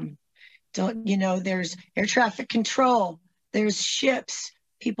system. There's air traffic control. There's ships,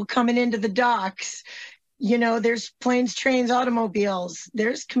 people coming into the docks. There's planes, trains, automobiles.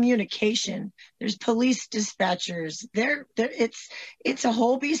 There's communication. There's police dispatchers. It's a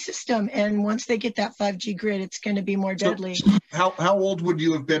whole B system. And once they get that 5G grid, it's going to be more deadly. How old would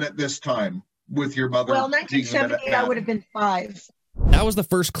you have been at this time with your mother? Well, 1970, I would have been 5. That was the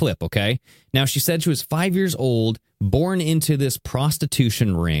first clip, okay? Now, she said she was 5 years old, born into this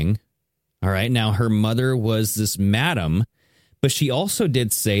prostitution ring. All right, now her mother was this madam, but she also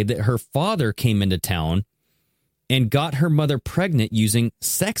did say that her father came into town and got her mother pregnant using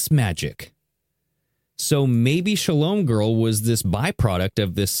sex magic. So maybe Shalom Girl was this byproduct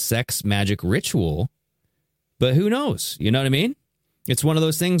of this sex magic ritual, but who knows? You know what I mean? It's one of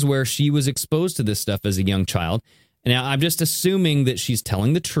those things where she was exposed to this stuff as a young child. Now, I'm just assuming that she's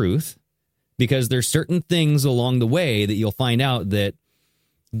telling the truth, because there's certain things along the way that you'll find out that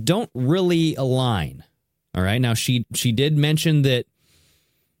don't really align. All right. Now, she did mention that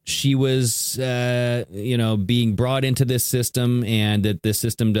she was, being brought into this system, and that this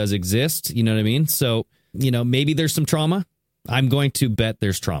system does exist. You know what I mean? So, maybe there's some trauma. I'm going to bet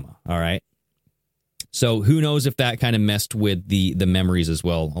there's trauma. All right. So who knows if that kind of messed with the memories as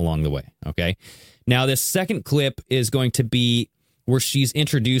well along the way. Okay. Now, this second clip is going to be where she's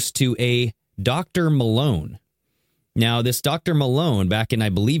introduced to a Dr. Malone. Now, this Dr. Malone, back in, I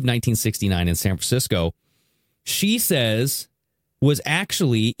believe, 1969 in San Francisco, she says was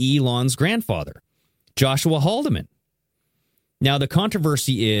actually Elon's grandfather. Joshua Haldeman. Now, the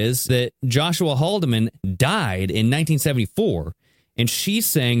controversy is that Joshua Haldeman died in 1974, and she's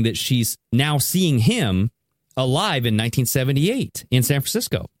saying that she's now seeing him alive in 1978 in San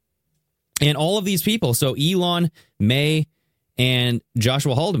Francisco. And all of these people, so Elon, May, and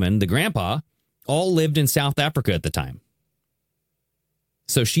Joshua Haldeman, the grandpa, all lived in South Africa at the time.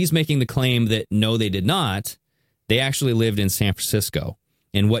 So she's making the claim that no, they did not. They actually lived in San Francisco.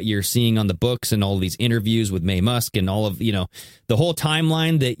 And what you're seeing on the books and all these interviews with May Musk and all of, the whole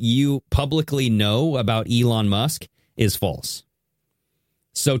timeline that you publicly know about Elon Musk is false.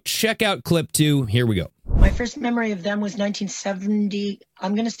 So check out clip 2. Here we go. My first memory of them was 1970.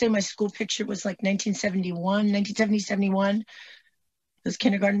 I'm going to say my school picture was like 1970, 71. Those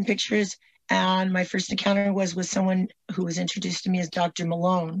kindergarten pictures. And my first encounter was with someone who was introduced to me as Dr.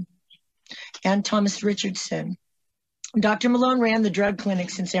 Malone and Thomas Richardson. Dr. Malone ran the drug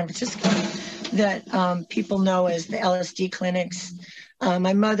clinics in San Francisco that people know as the LSD clinics.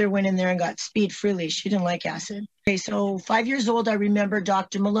 My mother went in there and got speed freely. She didn't like acid. Okay, so 5 years old, I remember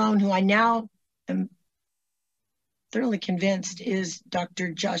Dr. Malone, who I now am thoroughly convinced is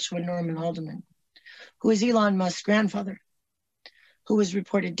Dr. Joshua Norman Haldeman, who is Elon Musk's grandfather, who was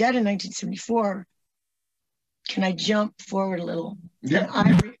reported dead in 1974. Can I jump forward a little?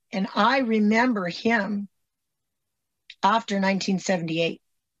 Yeah. And I remember him after 1978.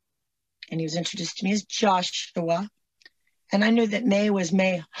 And he was introduced to me as Joshua. And I knew that May was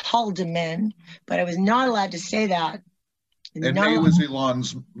May Haldeman, but I was not allowed to say that. And May was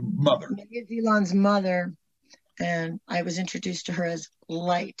Elon's mother. May is Elon's mother. And I was introduced to her as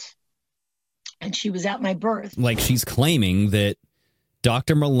Light. And she was at my birth. Like she's claiming that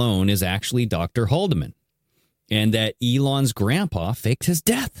Dr. Malone is actually Dr. Haldeman and that Elon's grandpa faked his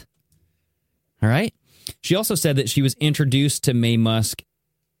death. All right. She also said that she was introduced to May Musk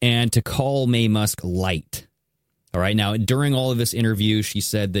and to call May Musk Light. All right. Now, during all of this interview, she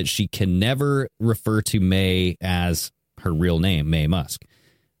said that she can never refer to May as her real name, May Musk.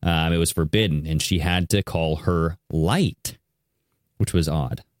 It was forbidden, and she had to call her Light, which was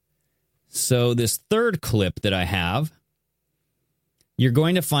odd. So this third clip that I have, you're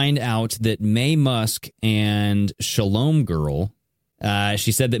going to find out that May Musk and Shalom Girl,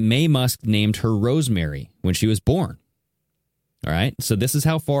 she said that May Musk named her Rosemary when she was born. All right. So this is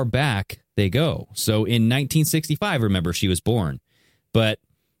how far back they go. So in 1965, remember, she was born. But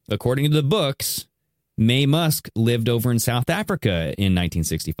according to the books, May Musk lived over in South Africa in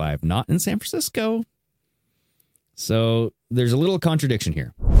 1965, not in San Francisco. So there's a little contradiction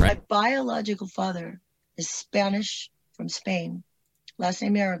here, right? My biological father is Spanish from Spain, last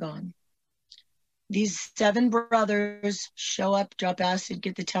name Aragon. These 7 brothers show up, drop acid,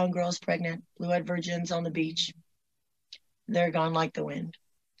 get the town girls pregnant, blue-eyed virgins on the beach. They're gone like the wind.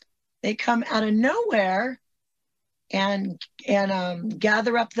 They come out of nowhere and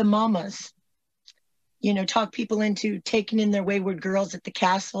gather up the mamas. Talk people into taking in their wayward girls at the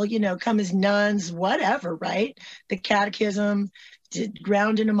castle, come as nuns, whatever, right? The catechism,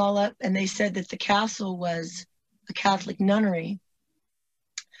 grounding them all up. And they said that the castle was a Catholic nunnery.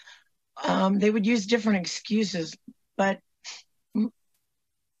 They would use different excuses, but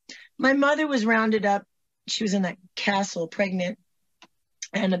my mother was rounded up. She was in that castle pregnant,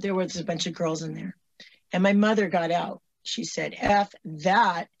 and there was a bunch of girls in there. And my mother got out. She said, F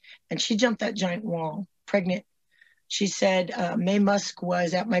that. And she jumped that giant wall, pregnant. She said, May Musk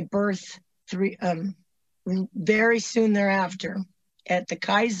was at my birth very soon thereafter at the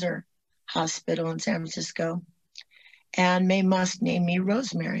Kaiser Hospital in San Francisco. And May Musk named me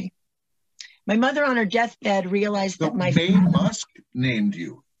Rosemary. My mother on her deathbed realized that May Musk named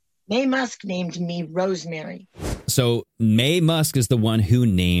you. May Musk named me Rosemary. So May Musk is the one who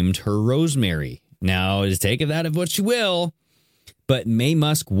named her Rosemary. Now, just take of that of what you will. But May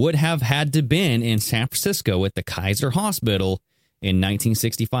Musk would have had to been in San Francisco at the Kaiser Hospital in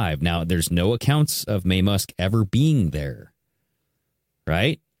 1965. Now, there's no accounts of May Musk ever being there,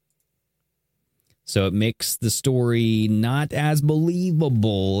 right? So it makes the story not as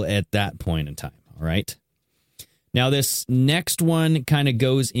believable at that point in time, all right? Now, this next one kind of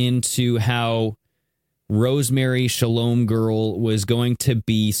goes into how Rosemary Shalom Girl was going to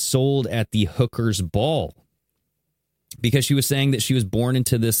be sold at the hooker's ball because she was saying that she was born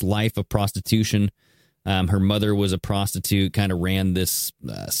into this life of prostitution. Her mother was a prostitute, kind of ran this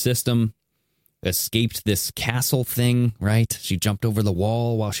system, escaped this castle thing, right? She jumped over the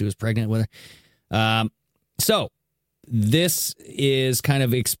wall while she was pregnant with her. So this is kind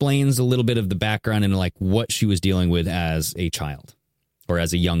of explains a little bit of the background and like what she was dealing with as a child or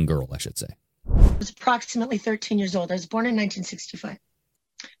as a young girl, I should say. I was approximately 13 years old. I was born in 1965.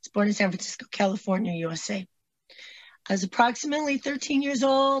 It's born in San Francisco, California, USA. I was approximately 13 years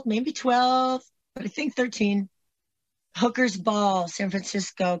old, maybe 12, but I think 13. Hooker's Ball, San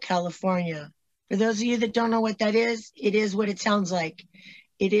Francisco, California. For those of you that don't know what that is, it is what it sounds like.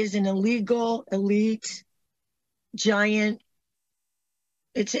 It is an illegal, elite, giant.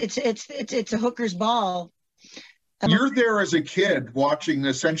 It's a hooker's ball. You're there as a kid watching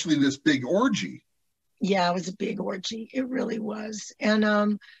essentially this big orgy. Yeah, it was a big orgy. It really was.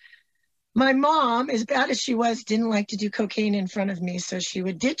 And my mom, as bad as she was, didn't like to do cocaine in front of me. So she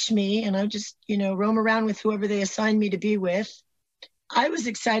would ditch me and I would just, roam around with whoever they assigned me to be with. I was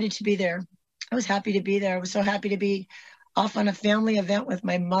excited to be there. I was happy to be there. I was so happy to be off on a family event with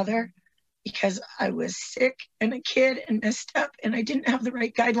my mother because I was sick and a kid and messed up and I didn't have the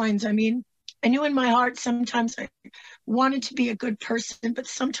right guidelines. I mean, I knew in my heart sometimes I wanted to be a good person, but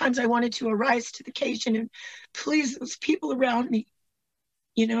sometimes I wanted to arise to the occasion and please those people around me,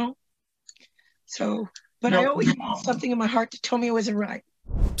 So, but I always had something in my heart that told me it wasn't right.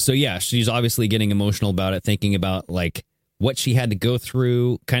 So yeah, she's obviously getting emotional about it, thinking about like what she had to go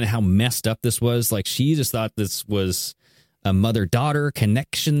through, kind of how messed up this was. Like she just thought this was a mother-daughter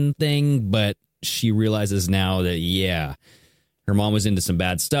connection thing, but she realizes now that, yeah, her mom was into some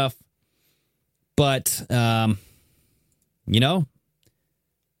bad stuff. But,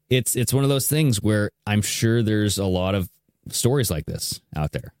 it's one of those things where I'm sure there's a lot of stories like this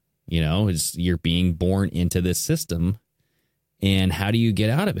out there. You're being born into this system. And how do you get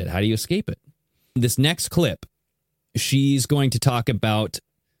out of it? How do you escape it? This next clip, she's going to talk about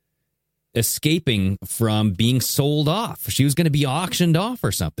escaping from being sold off. She was going to be auctioned off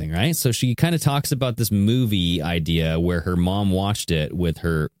or something, right? So she kind of talks about this movie idea where her mom watched it with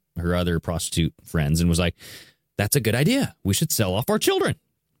her other prostitute friends and was like, that's a good idea. We should sell off our children,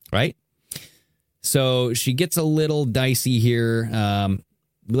 right? So she gets a little dicey here.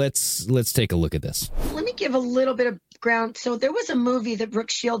 Let's take a look at this. Let me give a little bit of ground. So there was a movie that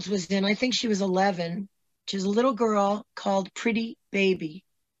Brooke Shields was in. I think she was 11. She was a little girl called Pretty Baby.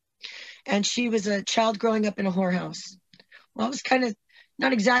 And she was a child growing up in a whorehouse. Well, it was kind of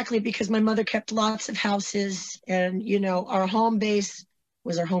not exactly because my mother kept lots of houses and, our home base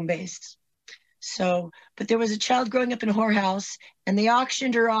was our home base. So, but there was a child growing up in a whorehouse and they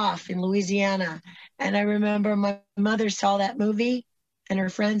auctioned her off in Louisiana. And I remember my mother saw that movie and her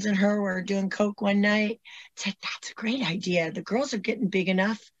friends and her were doing coke one night. Said, that's a great idea. The girls are getting big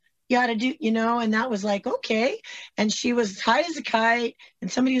enough. You ought to do, and that was like, okay. And she was high as a kite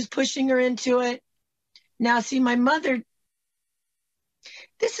and somebody was pushing her into it. Now, see, my mother,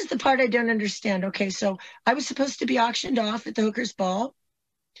 this is the part I don't understand. Okay, so I was supposed to be auctioned off at the Hooker's Ball.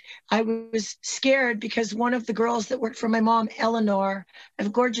 I was scared because one of the girls that worked for my mom, Eleanor, I have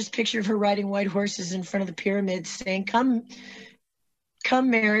a gorgeous picture of her riding white horses in front of the pyramids saying, come,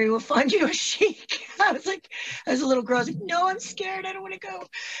 Mary, we'll find you a sheik. I was a little girl. I was like, no, I'm scared. I don't want to go.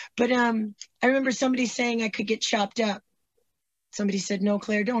 But I remember somebody saying I could get chopped up. Somebody said, no,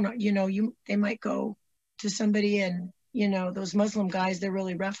 Claire, don't. They might go to somebody and, those Muslim guys, they're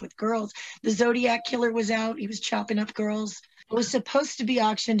really rough with girls. The Zodiac killer was out. He was chopping up girls. It was supposed to be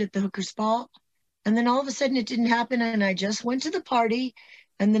auctioned at the Hooker's Ball. And then all of a sudden it didn't happen. And I just went to the party.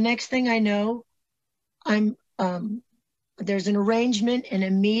 And the next thing I know, there's an arrangement and a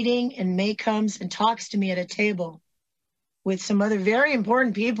meeting and May comes and talks to me at a table with some other very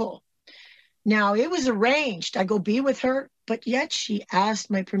important people. Now it was arranged. I go be with her, but yet she asked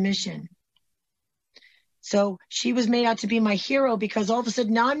my permission. So she was made out to be my hero because all of a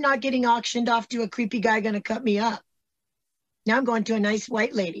sudden now I'm not getting auctioned off to a creepy guy going to cut me up. Now I'm going to a nice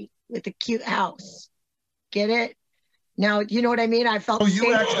white lady with a cute house. Get it? Now, you know what I mean? I felt you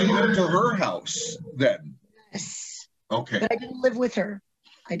safe. Actually went to her house then? Yes. Okay. But I didn't live with her.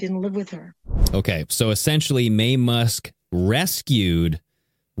 Okay, so essentially Mae Musk rescued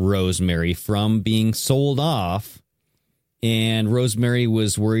Rosemary from being sold off, and Rosemary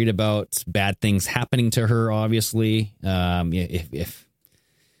was worried about bad things happening to her, obviously. If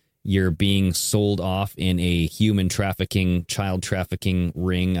you're being sold off in a human trafficking, child trafficking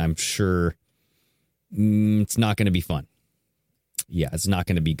ring, I'm sure it's not going to be fun. Yeah, it's not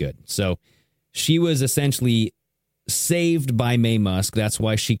going to be good. So she was essentially saved by Mae Musk. That's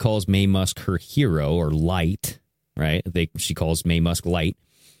why she calls Mae Musk her hero, or Light, right? She calls Mae Musk Light.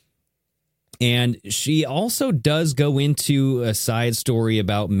 And she also does go into a side story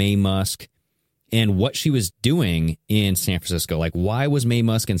about Mae Musk and what she was doing in San Francisco. Like, why was Mae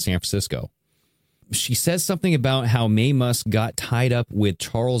Musk in San Francisco? She says something about how Mae Musk got tied up with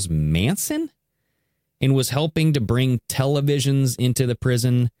Charles Manson and was helping to bring televisions into the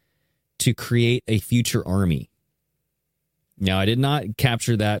prison to create a future army. Now, I did not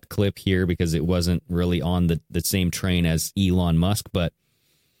capture that clip here because it wasn't really on the same train as Elon Musk, but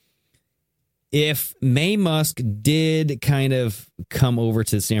if May Musk did kind of come over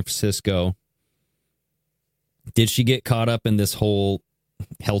to San Francisco, did she get caught up in this whole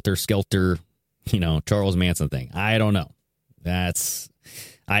helter-skelter, Charles Manson thing? I don't know.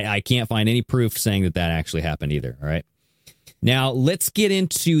 I can't find any proof saying that actually happened either, all right? Now, let's get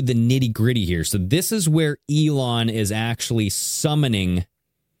into the nitty-gritty here. So this is where Elon is actually summoning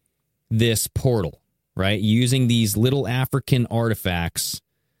this portal, right? Using these little African artifacts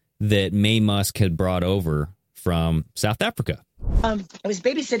that May Musk had brought over from South Africa. I was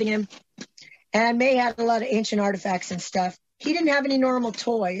babysitting him, and May had a lot of ancient artifacts and stuff. He didn't have any normal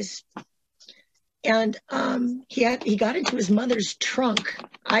toys. And he got into his mother's trunk.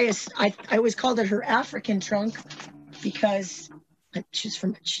 I always called it her African trunk because she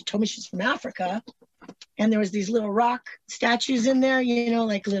told me she's from Africa. And there was these little rock statues in there,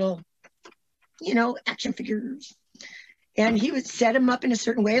 like little, action figures. And he would set him up in a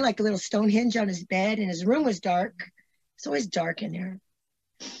certain way, like a little Stonehenge on his bed, and his room was dark. It's always dark in there.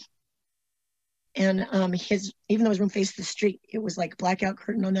 And even though his room faced the street, it was like blackout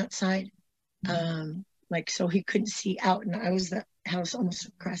curtain on that side. So he couldn't see out, and I was the house almost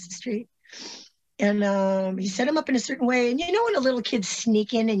across the street. And he set him up in a certain way. And when a little kid's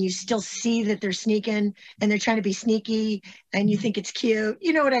sneaking and you still see that they're sneaking and they're trying to be sneaky and you think it's cute,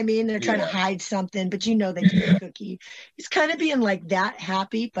 you know what I mean? They're trying to hide something, but they get a cookie. He's kind of being like that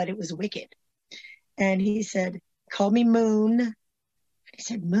happy, but it was wicked. And he said, call me Moon. And he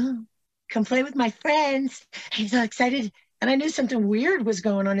said, Moon, come play with my friends. He's so excited. And I knew something weird was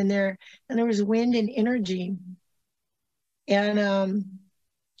going on in there. And there was wind and energy. And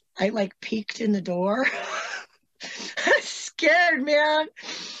I peeked in the door. I was scared, man.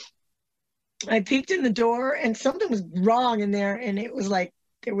 I peeked in the door and something was wrong in there. And it was like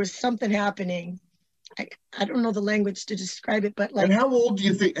there was something happening. I don't know the language to describe it, but And how old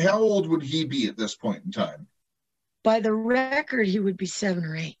would he be at this point in time? By the record, he would be 7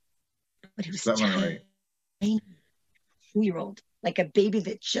 or 8. But he was 7 or 8. 2-year-old, like a baby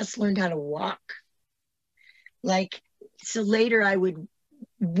that just learned how to walk. So later I would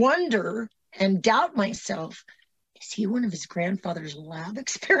wonder and doubt myself, is he one of his grandfather's lab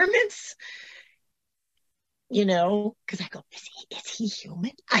experiments? Because I go, is he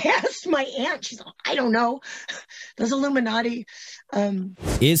human? I asked my aunt. She's like, I don't know. Those Illuminati.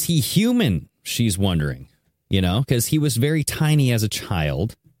 Is he human? She's wondering, because he was very tiny as a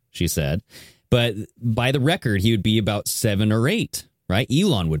child, she said. But by the record, he would be about 7 or 8, right?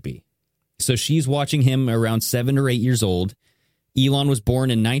 Elon would be. So she's watching him around 7 or 8 years old. Elon was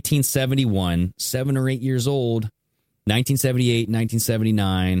born in 1971, 7 or 8 years old, 1978,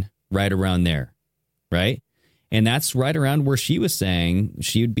 1979, right around there, right? And that's right around where she was saying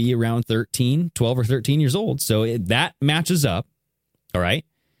she would be around 12 or 13 years old. So that matches up, all right?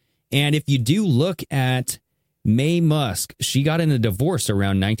 And if you do look at May Musk, she got in a divorce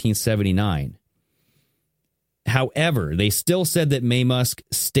around 1979. However, they still said that May Musk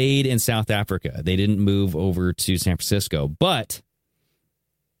stayed in South Africa. They didn't move over to San Francisco. But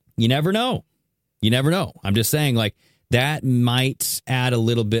you never know. You never know. I'm just saying, that might add a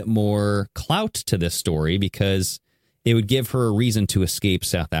little bit more clout to this story because it would give her a reason to escape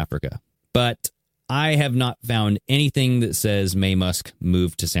South Africa. But I have not found anything that says May Musk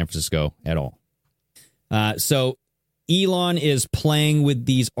moved to San Francisco at all. So Elon is playing with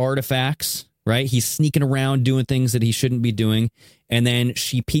these artifacts, right? He's sneaking around doing things that he shouldn't be doing. And then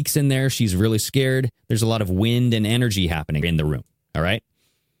she peeks in there. She's really scared. There's a lot of wind and energy happening in the room. All right.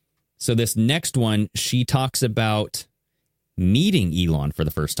 So this next one, she talks about meeting Elon for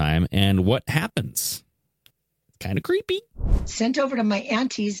the first time and what happens. Kind of creepy. Sent over to my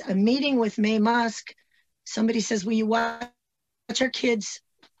auntie's, a meeting with May Musk. Somebody says, will you watch our kids?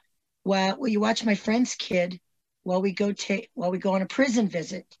 Well, will you watch my friend's kid while we go on a prison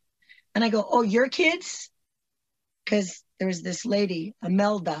visit? And I go, oh, your kids? Because there was this lady,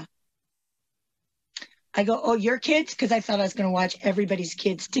 Imelda. I go, oh, your kids? Because I thought I was going to watch everybody's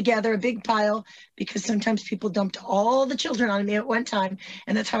kids together, a big pile, because sometimes people dumped all the children on me at one time.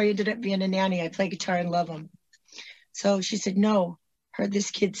 And that's how I ended up being a nanny. I play guitar and love them. So she said, no,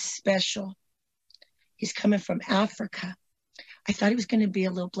 this kid's special. He's coming from Africa. I thought he was going to be a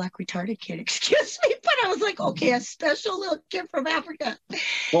little black retarded kid, excuse me, but I was like, okay, a special little kid from Africa.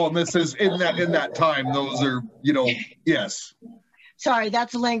 Well, and this is in that time, those are, yes. Sorry,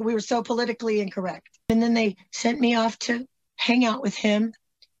 that's the language. We were so politically incorrect. And then they sent me off to hang out with him,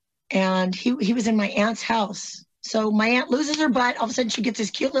 and he was in my aunt's house. So my aunt loses her butt. All of a sudden, she gets this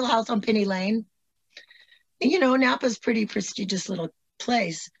cute little house on Penny Lane. You know, Napa's pretty prestigious little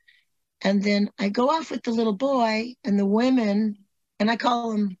place. And then I go off with the little boy and the women, and I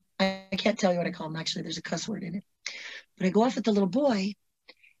call them, I can't tell you what I call them. Actually, there's a cuss word in it. But I go off with the little boy,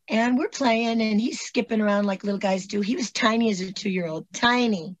 and we're playing, and he's skipping around like little guys do. He was tiny as a 2-year-old,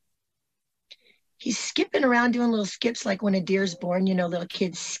 tiny. He's skipping around doing little skips like when a deer's born, you know, little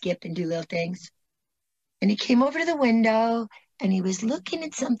kids skip and do little things. And he came over to the window, and he was looking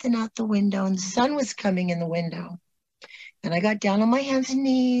at something out the window, and the sun was coming in the window. And I got down on my hands and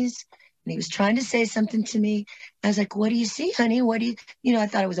knees, and he was trying to say something to me. I was like, what do you see, honey? What do you know, I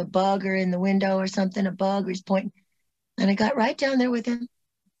thought it was a bug or in the window or something, a bug, or he's pointing. And I got right down there with him.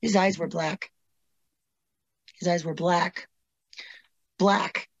 His eyes were black. His eyes were black.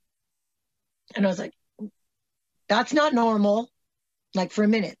 Black. And I was like, that's not normal. Like for a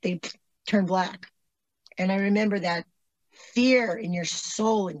minute, they turned black. And I remember that fear in your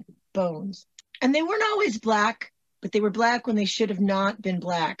soul and bones. And they weren't always black, but they were black when they should have not been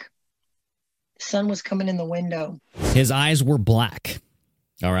black. The sun was coming in the window. His eyes were black.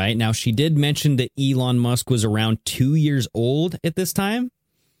 All right. Now, she did mention that Elon Musk was around 2 years old at this time.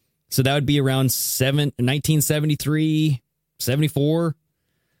 So that would be around 1973, 74,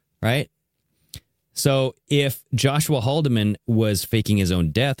 right? So if Joshua Haldeman was faking his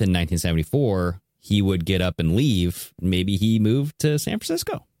own death in 1974, he would get up and leave. Maybe he moved to San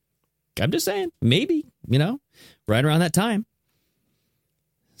Francisco. I'm just saying, maybe, you know, right around that time.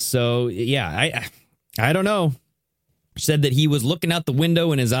 So, yeah, I don't know. Said that he was looking out the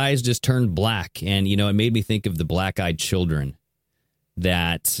window and his eyes just turned black. And, you know, it made me think of the Black-Eyed Children,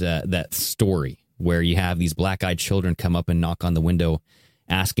 that story where you have these black-eyed children come up and knock on the window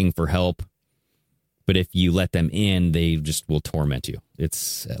asking for help. But if you let them in, they just will torment you.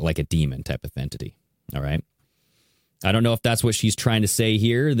 It's like a demon type of entity. All right. I don't know if that's what she's trying to say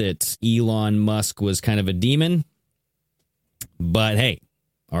here, that Elon Musk was kind of a demon. But hey,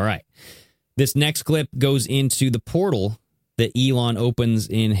 all right. This next clip goes into the portal that Elon opens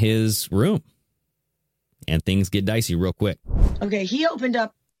in his room. And things get dicey real quick. Okay, he opened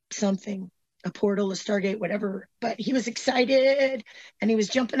up something, a portal, a Stargate, whatever. But he was excited, and he was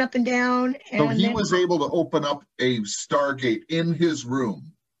jumping up and down. And so he was able to open up a Stargate in his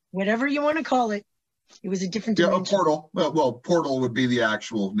room. Whatever you want to call it. It was a different dimension. Yeah, a portal. Well, portal would be the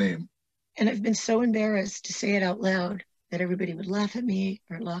actual name. And I've been so embarrassed to say it out loud that everybody would laugh at me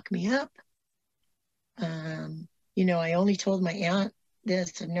or lock me up. You know, I only told my aunt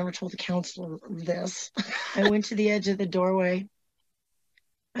this. I've never told the counselor this. I went to the edge of the doorway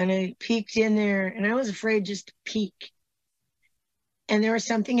and I peeked in there, and I was afraid just to peek. And there was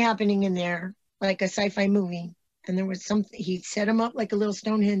something happening in there, like a sci-fi movie. And there was something, he set him up like a little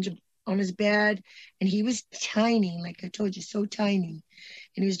Stonehenge on his bed, and he was tiny, like I told you, so tiny.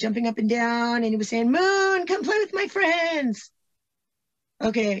 And he was jumping up and down, and he was saying, Moon, come play with my friends.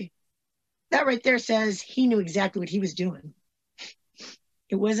 Okay, that right there says he knew exactly what he was doing.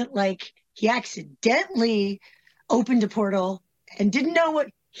 It wasn't like he accidentally opened a portal and didn't know what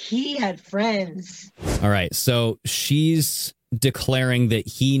he had friends. All right, so she's declaring that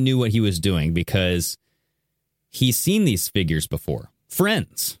he knew what he was doing because he's seen these figures before.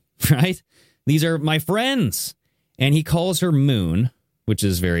 Friends, right? These are my friends. And he calls her Moon, which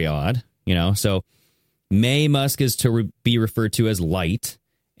is very odd, you know. So May Musk is to be referred to as Light,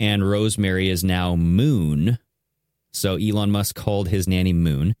 and Rosemary is now Moon. So Elon Musk called his nanny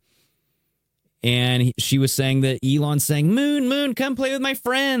Moon. And she was saying that Elon's saying, Moon, Moon, come play with my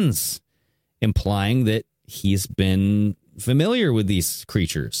friends, implying that he's been familiar with these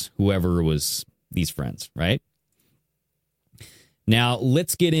creatures, whoever was these friends, right? Now,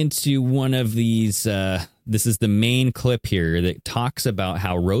 let's get into one of these. This is the main clip here that talks about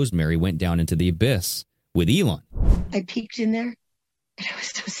how Rosemary went down into the abyss with Elon. I peeked in there, and I was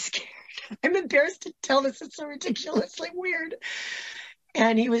so scared. I'm embarrassed to tell this. It's so ridiculously weird.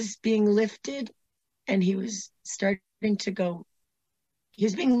 And he was being lifted, and he was starting to go. He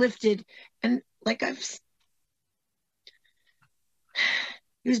was being lifted, and like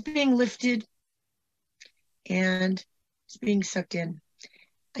he was being lifted, and he's being sucked in.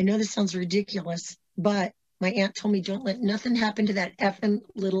 I know this sounds ridiculous, but my aunt told me, don't let nothing happen to that effing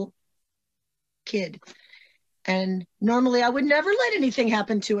little kid. And normally I would never let anything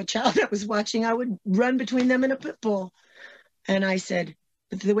happen to a child that was watching. I would run between them and a pit bull. And I said,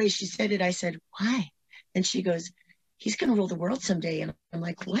 but the way she said it, I said, why? And she goes, he's going to rule the world someday. And I'm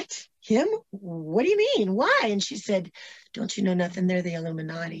like, what? Him? What do you mean? Why? And she said, don't you know nothing? They're the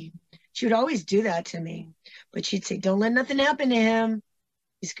Illuminati. She would always do that to me. But she'd say, don't let nothing happen to him.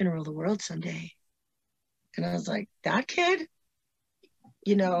 He's going to rule the world someday. And I was like, that kid?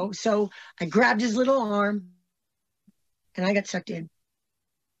 you know. So I grabbed his little arm and I got sucked in.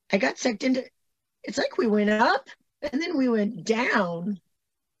 I got sucked into, it's like we went up and then we went down.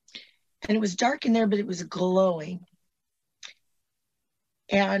 And it was dark in there, but it was glowing.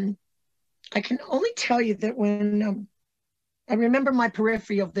 And I can only tell you that when I remember my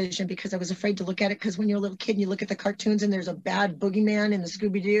peripheral vision, because I was afraid to look at it, because when you're a little kid and you look at the cartoons and there's a bad boogeyman in the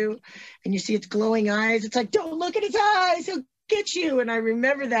Scooby-Doo and you see its glowing eyes, it's like, don't look at its eyes, he'll get you. And I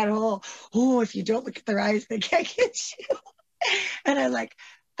remember that whole, oh, if you don't look at their eyes, they can't get you. And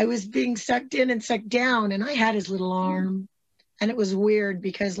I was being sucked in and sucked down, and I had his little arm. And it was weird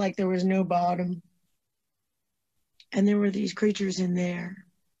because like there was no bottom. And there were these creatures in there.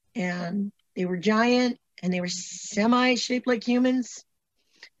 And they were giant and they were semi-shaped like humans.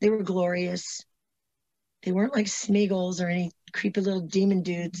 They were glorious. They weren't like Smeagol's or any creepy little demon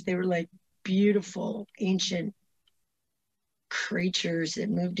dudes. They were like beautiful, ancient creatures that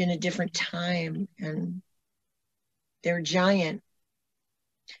moved in a different time. And they were giant.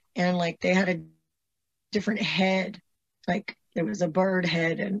 And like they had a different head. Like there was a bird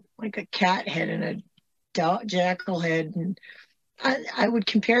head and like a cat head and a jackal head. And I would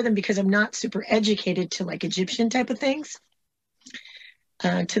compare them, because I'm not super educated, to like Egyptian type of things,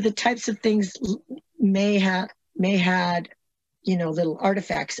 to the types of things May had, you know, little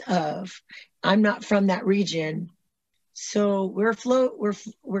artifacts of. I'm not from that region. So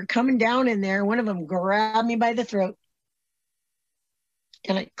we're coming down in there. One of them grabbed me by the throat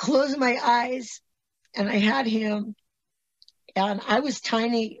and I closed my eyes and I had him. And I was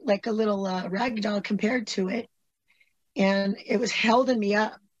tiny, like a little rag doll compared to it. And it was holding me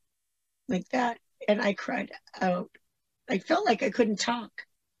up like that. And I cried out. I felt like I couldn't talk.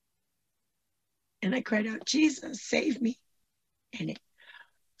 And I cried out, Jesus, save me. And it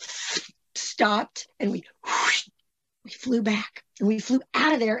stopped and we flew back. And we flew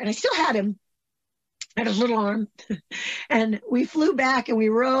out of there. And I still had him. I had his little arm. And we flew back and we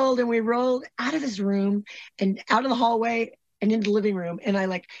rolled out of his room and out of the hallway and into the living room. And I,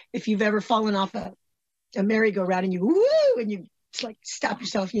 like, if you've ever fallen off a merry-go-round and you woo, and you like stop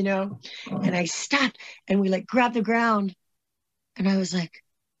yourself, you know. And I stopped and we like grabbed the ground. And I was like,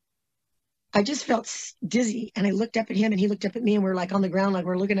 I just felt dizzy. And I looked up at him and he looked up at me and we're like on the ground, like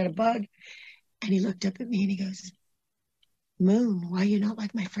we're looking at a bug. And he looked up at me and he goes, Moon, why are you not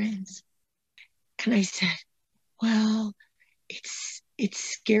like my friends? And I said, well, it's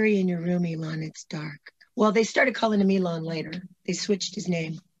scary in your room, Elon. It's dark. Well, they started calling him Elon later. They switched his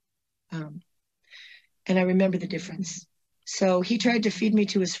name. And I remember the difference. So he tried to feed me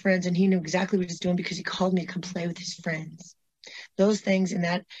to his friends and he knew exactly what he was doing, because he called me to come play with his friends. Those things and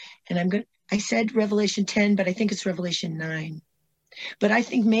that. And I said Revelation 10, but I think it's Revelation 9. But I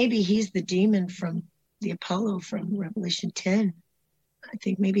think maybe he's the demon from the Apollo from Revelation 10. I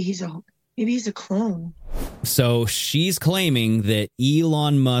think maybe he's a clone. So she's claiming that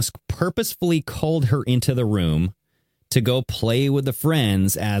Elon Musk purposefully called her into the room to go play with the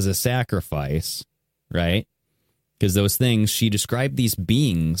friends as a sacrifice, right? Because those things, she described these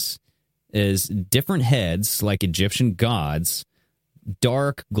beings as different heads, like Egyptian gods,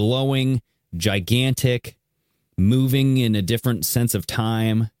 dark, glowing, gigantic, moving in a different sense of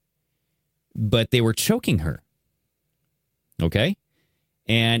time, but they were choking her. Okay?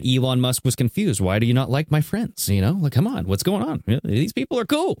 And Elon Musk was confused. Why do you not like my friends? You know, like, come on, what's going on? These people are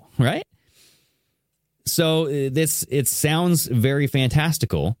cool, right? So it sounds very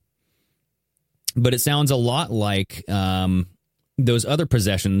fantastical, but it sounds a lot like those other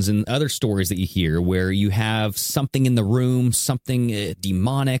possessions and other stories that you hear where you have something in the room, something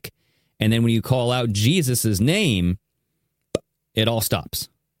demonic, and then when you call out Jesus' name, it all stops,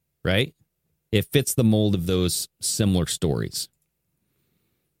 right? It fits the mold of those similar stories.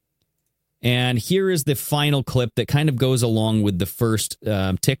 And here is the final clip that kind of goes along with the first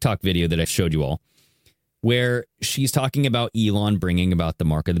TikTok video that I showed you all, where she's talking about Elon bringing about the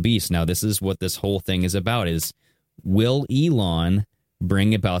mark of the beast. Now, this is what this whole thing is about, is will Elon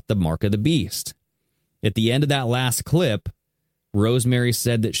bring about the mark of the beast? At the end of that last clip, Rosemary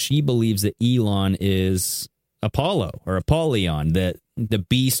said that she believes that Elon is Apollo or Apollyon, the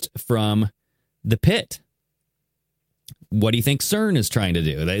beast from the pit. What do you think CERN is trying to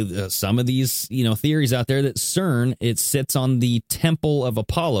do? Some of these, theories out there that CERN, it sits on the temple of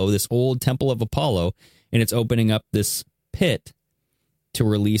Apollo, this old temple of Apollo, and it's opening up this pit to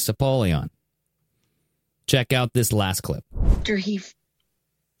release Apollyon. Check out this last clip. After he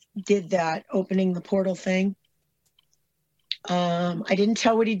did that, opening the portal thing, I didn't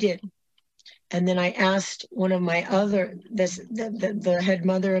tell what he did. And then I asked one of my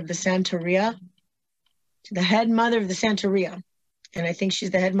the head mother of the Santeria, And I think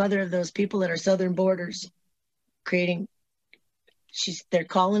she's the head mother of those people at our southern borders they're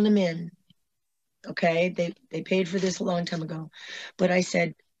calling them in. Okay. They paid for this a long time ago. But I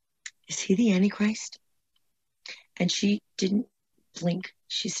said, is he the Antichrist? And she didn't blink.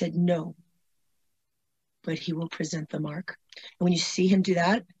 She said, no, but he will present the mark. And when you see him do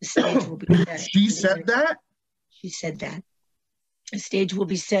that, the stage will be set. She said that? She said that. The stage will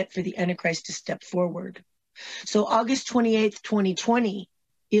be set for the Antichrist to step forward. So August 28th, 2020,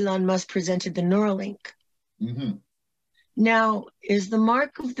 Elon Musk presented the Neuralink. Mm-hmm. Now, is the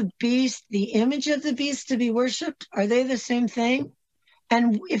mark of the beast the image of the beast to be worshipped? Are they the same thing?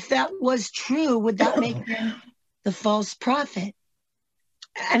 And if that was true, would that make him the false prophet?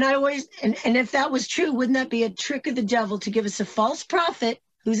 And and if that was true, wouldn't that be a trick of the devil to give us a false prophet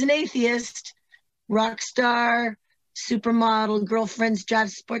who's an atheist, rock star, supermodel, girlfriends drive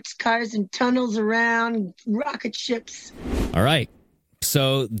sports cars and tunnels around rocket ships? All right.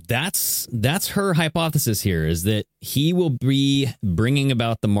 So that's her hypothesis here, is that he will be bringing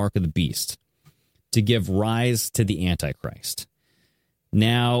about the mark of the beast to give rise to the Antichrist.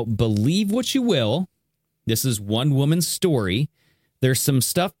 Now, believe what you will. This is one woman's story. There's some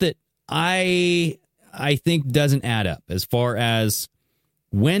stuff that I think doesn't add up as far as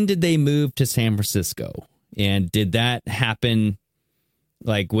when did they move to San Francisco? And did that happen?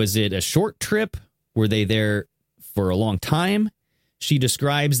 Like, was it a short trip? Were they there for a long time? She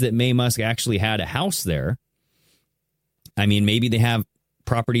describes that May Musk actually had a house there. I mean, maybe they have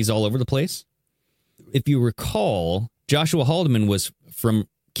properties all over the place. If you recall, Joshua Haldeman was from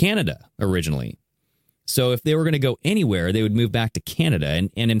Canada originally. So if they were going to go anywhere, they would move back to Canada.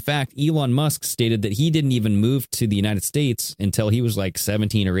 And in fact, Elon Musk stated that he didn't even move to the United States until he was like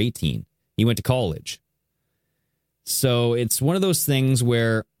 17 or 18. He went to college. So it's one of those things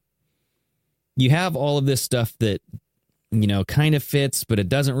where you have all of this stuff that, you know, kind of fits, but it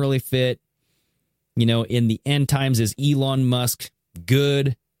doesn't really fit. You know, in the end times, is Elon Musk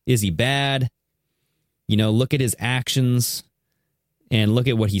good? Is he bad? You know, look at his actions and look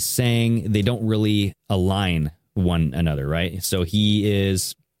at what he's saying. They don't really align one another, right? So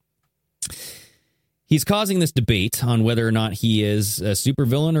he's causing this debate on whether or not he is a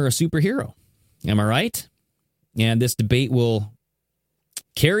supervillain or a superhero. Am I right? And this debate will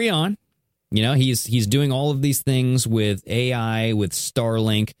carry on. You know, he's doing all of these things with AI, with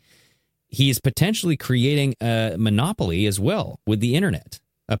Starlink. He's potentially creating a monopoly as well with the internet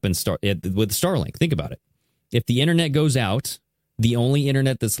with Starlink. Think about it. If the internet goes out, the only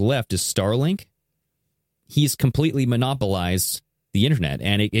internet that's left is Starlink. He's completely monopolized the internet,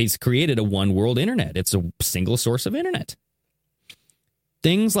 and he's created a one world internet. It's a single source of internet.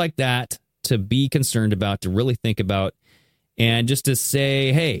 Things like that to be concerned about, to really think about, and just to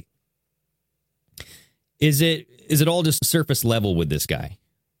say, hey, is it all just surface level with this guy?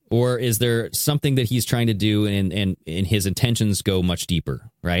 Or is there something that he's trying to do and his intentions go much deeper,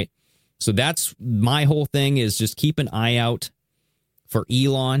 right? So that's my whole thing, is just keep an eye out for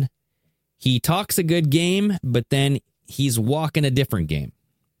Elon. He talks a good game, but then he's walking a different game.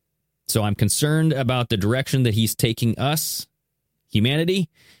 So I'm concerned about the direction that he's taking us, humanity,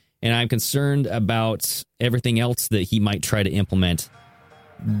 and I'm concerned about everything else that he might try to implement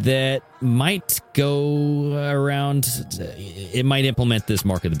that might go around. It might implement this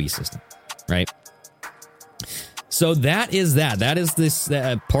Mark of the Beast system, right? So that is that. That is this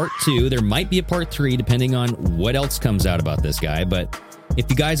part 2. There might be a part 3 depending on what else comes out about this guy. But if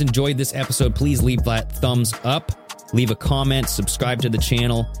you guys enjoyed this episode, please leave that thumbs up, leave a comment, subscribe to the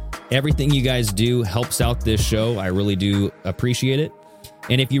channel. Everything you guys do helps out this show. I really do appreciate it.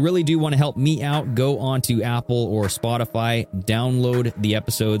 And if you really do want to help me out, go on to Apple or Spotify, download the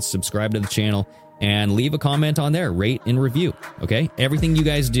episodes, subscribe to the channel, and leave a comment on there, rate and review, okay? Everything you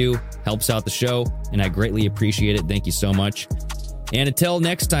guys do helps out the show, and I greatly appreciate it. Thank you so much. And until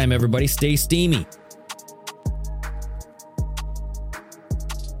next time, everybody, stay steamy.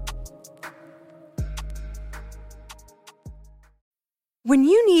 When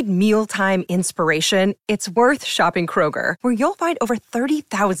you need mealtime inspiration, it's worth shopping Kroger, where you'll find over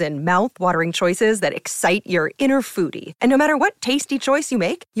 30,000 mouth-watering choices that excite your inner foodie. And no matter what tasty choice you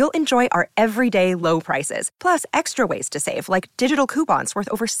make, you'll enjoy our everyday low prices, plus extra ways to save, like digital coupons worth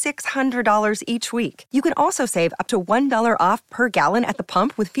over $600 each week. You can also save up to $1 off per gallon at the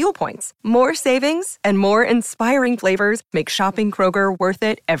pump with fuel points. More savings and more inspiring flavors make shopping Kroger worth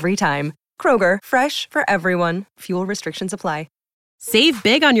it every time. Kroger, fresh for everyone. Fuel restrictions apply. Save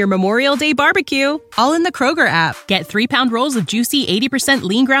big on your Memorial Day barbecue, all in the Kroger app. Get 3-pound rolls of juicy 80%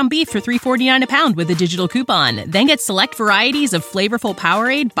 lean ground beef for $3.49 a pound with a digital coupon. Then get select varieties of flavorful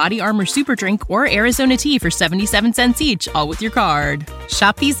Powerade, Body Armor Super Drink, or Arizona tea for 77 cents each, all with your card.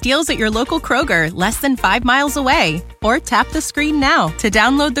 Shop these deals at your local Kroger, less than 5 miles away. Or tap the screen now to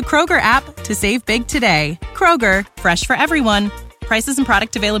download the Kroger app to save big today. Kroger, fresh for everyone. Prices and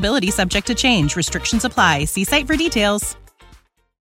product availability subject to change. Restrictions apply. See site for details.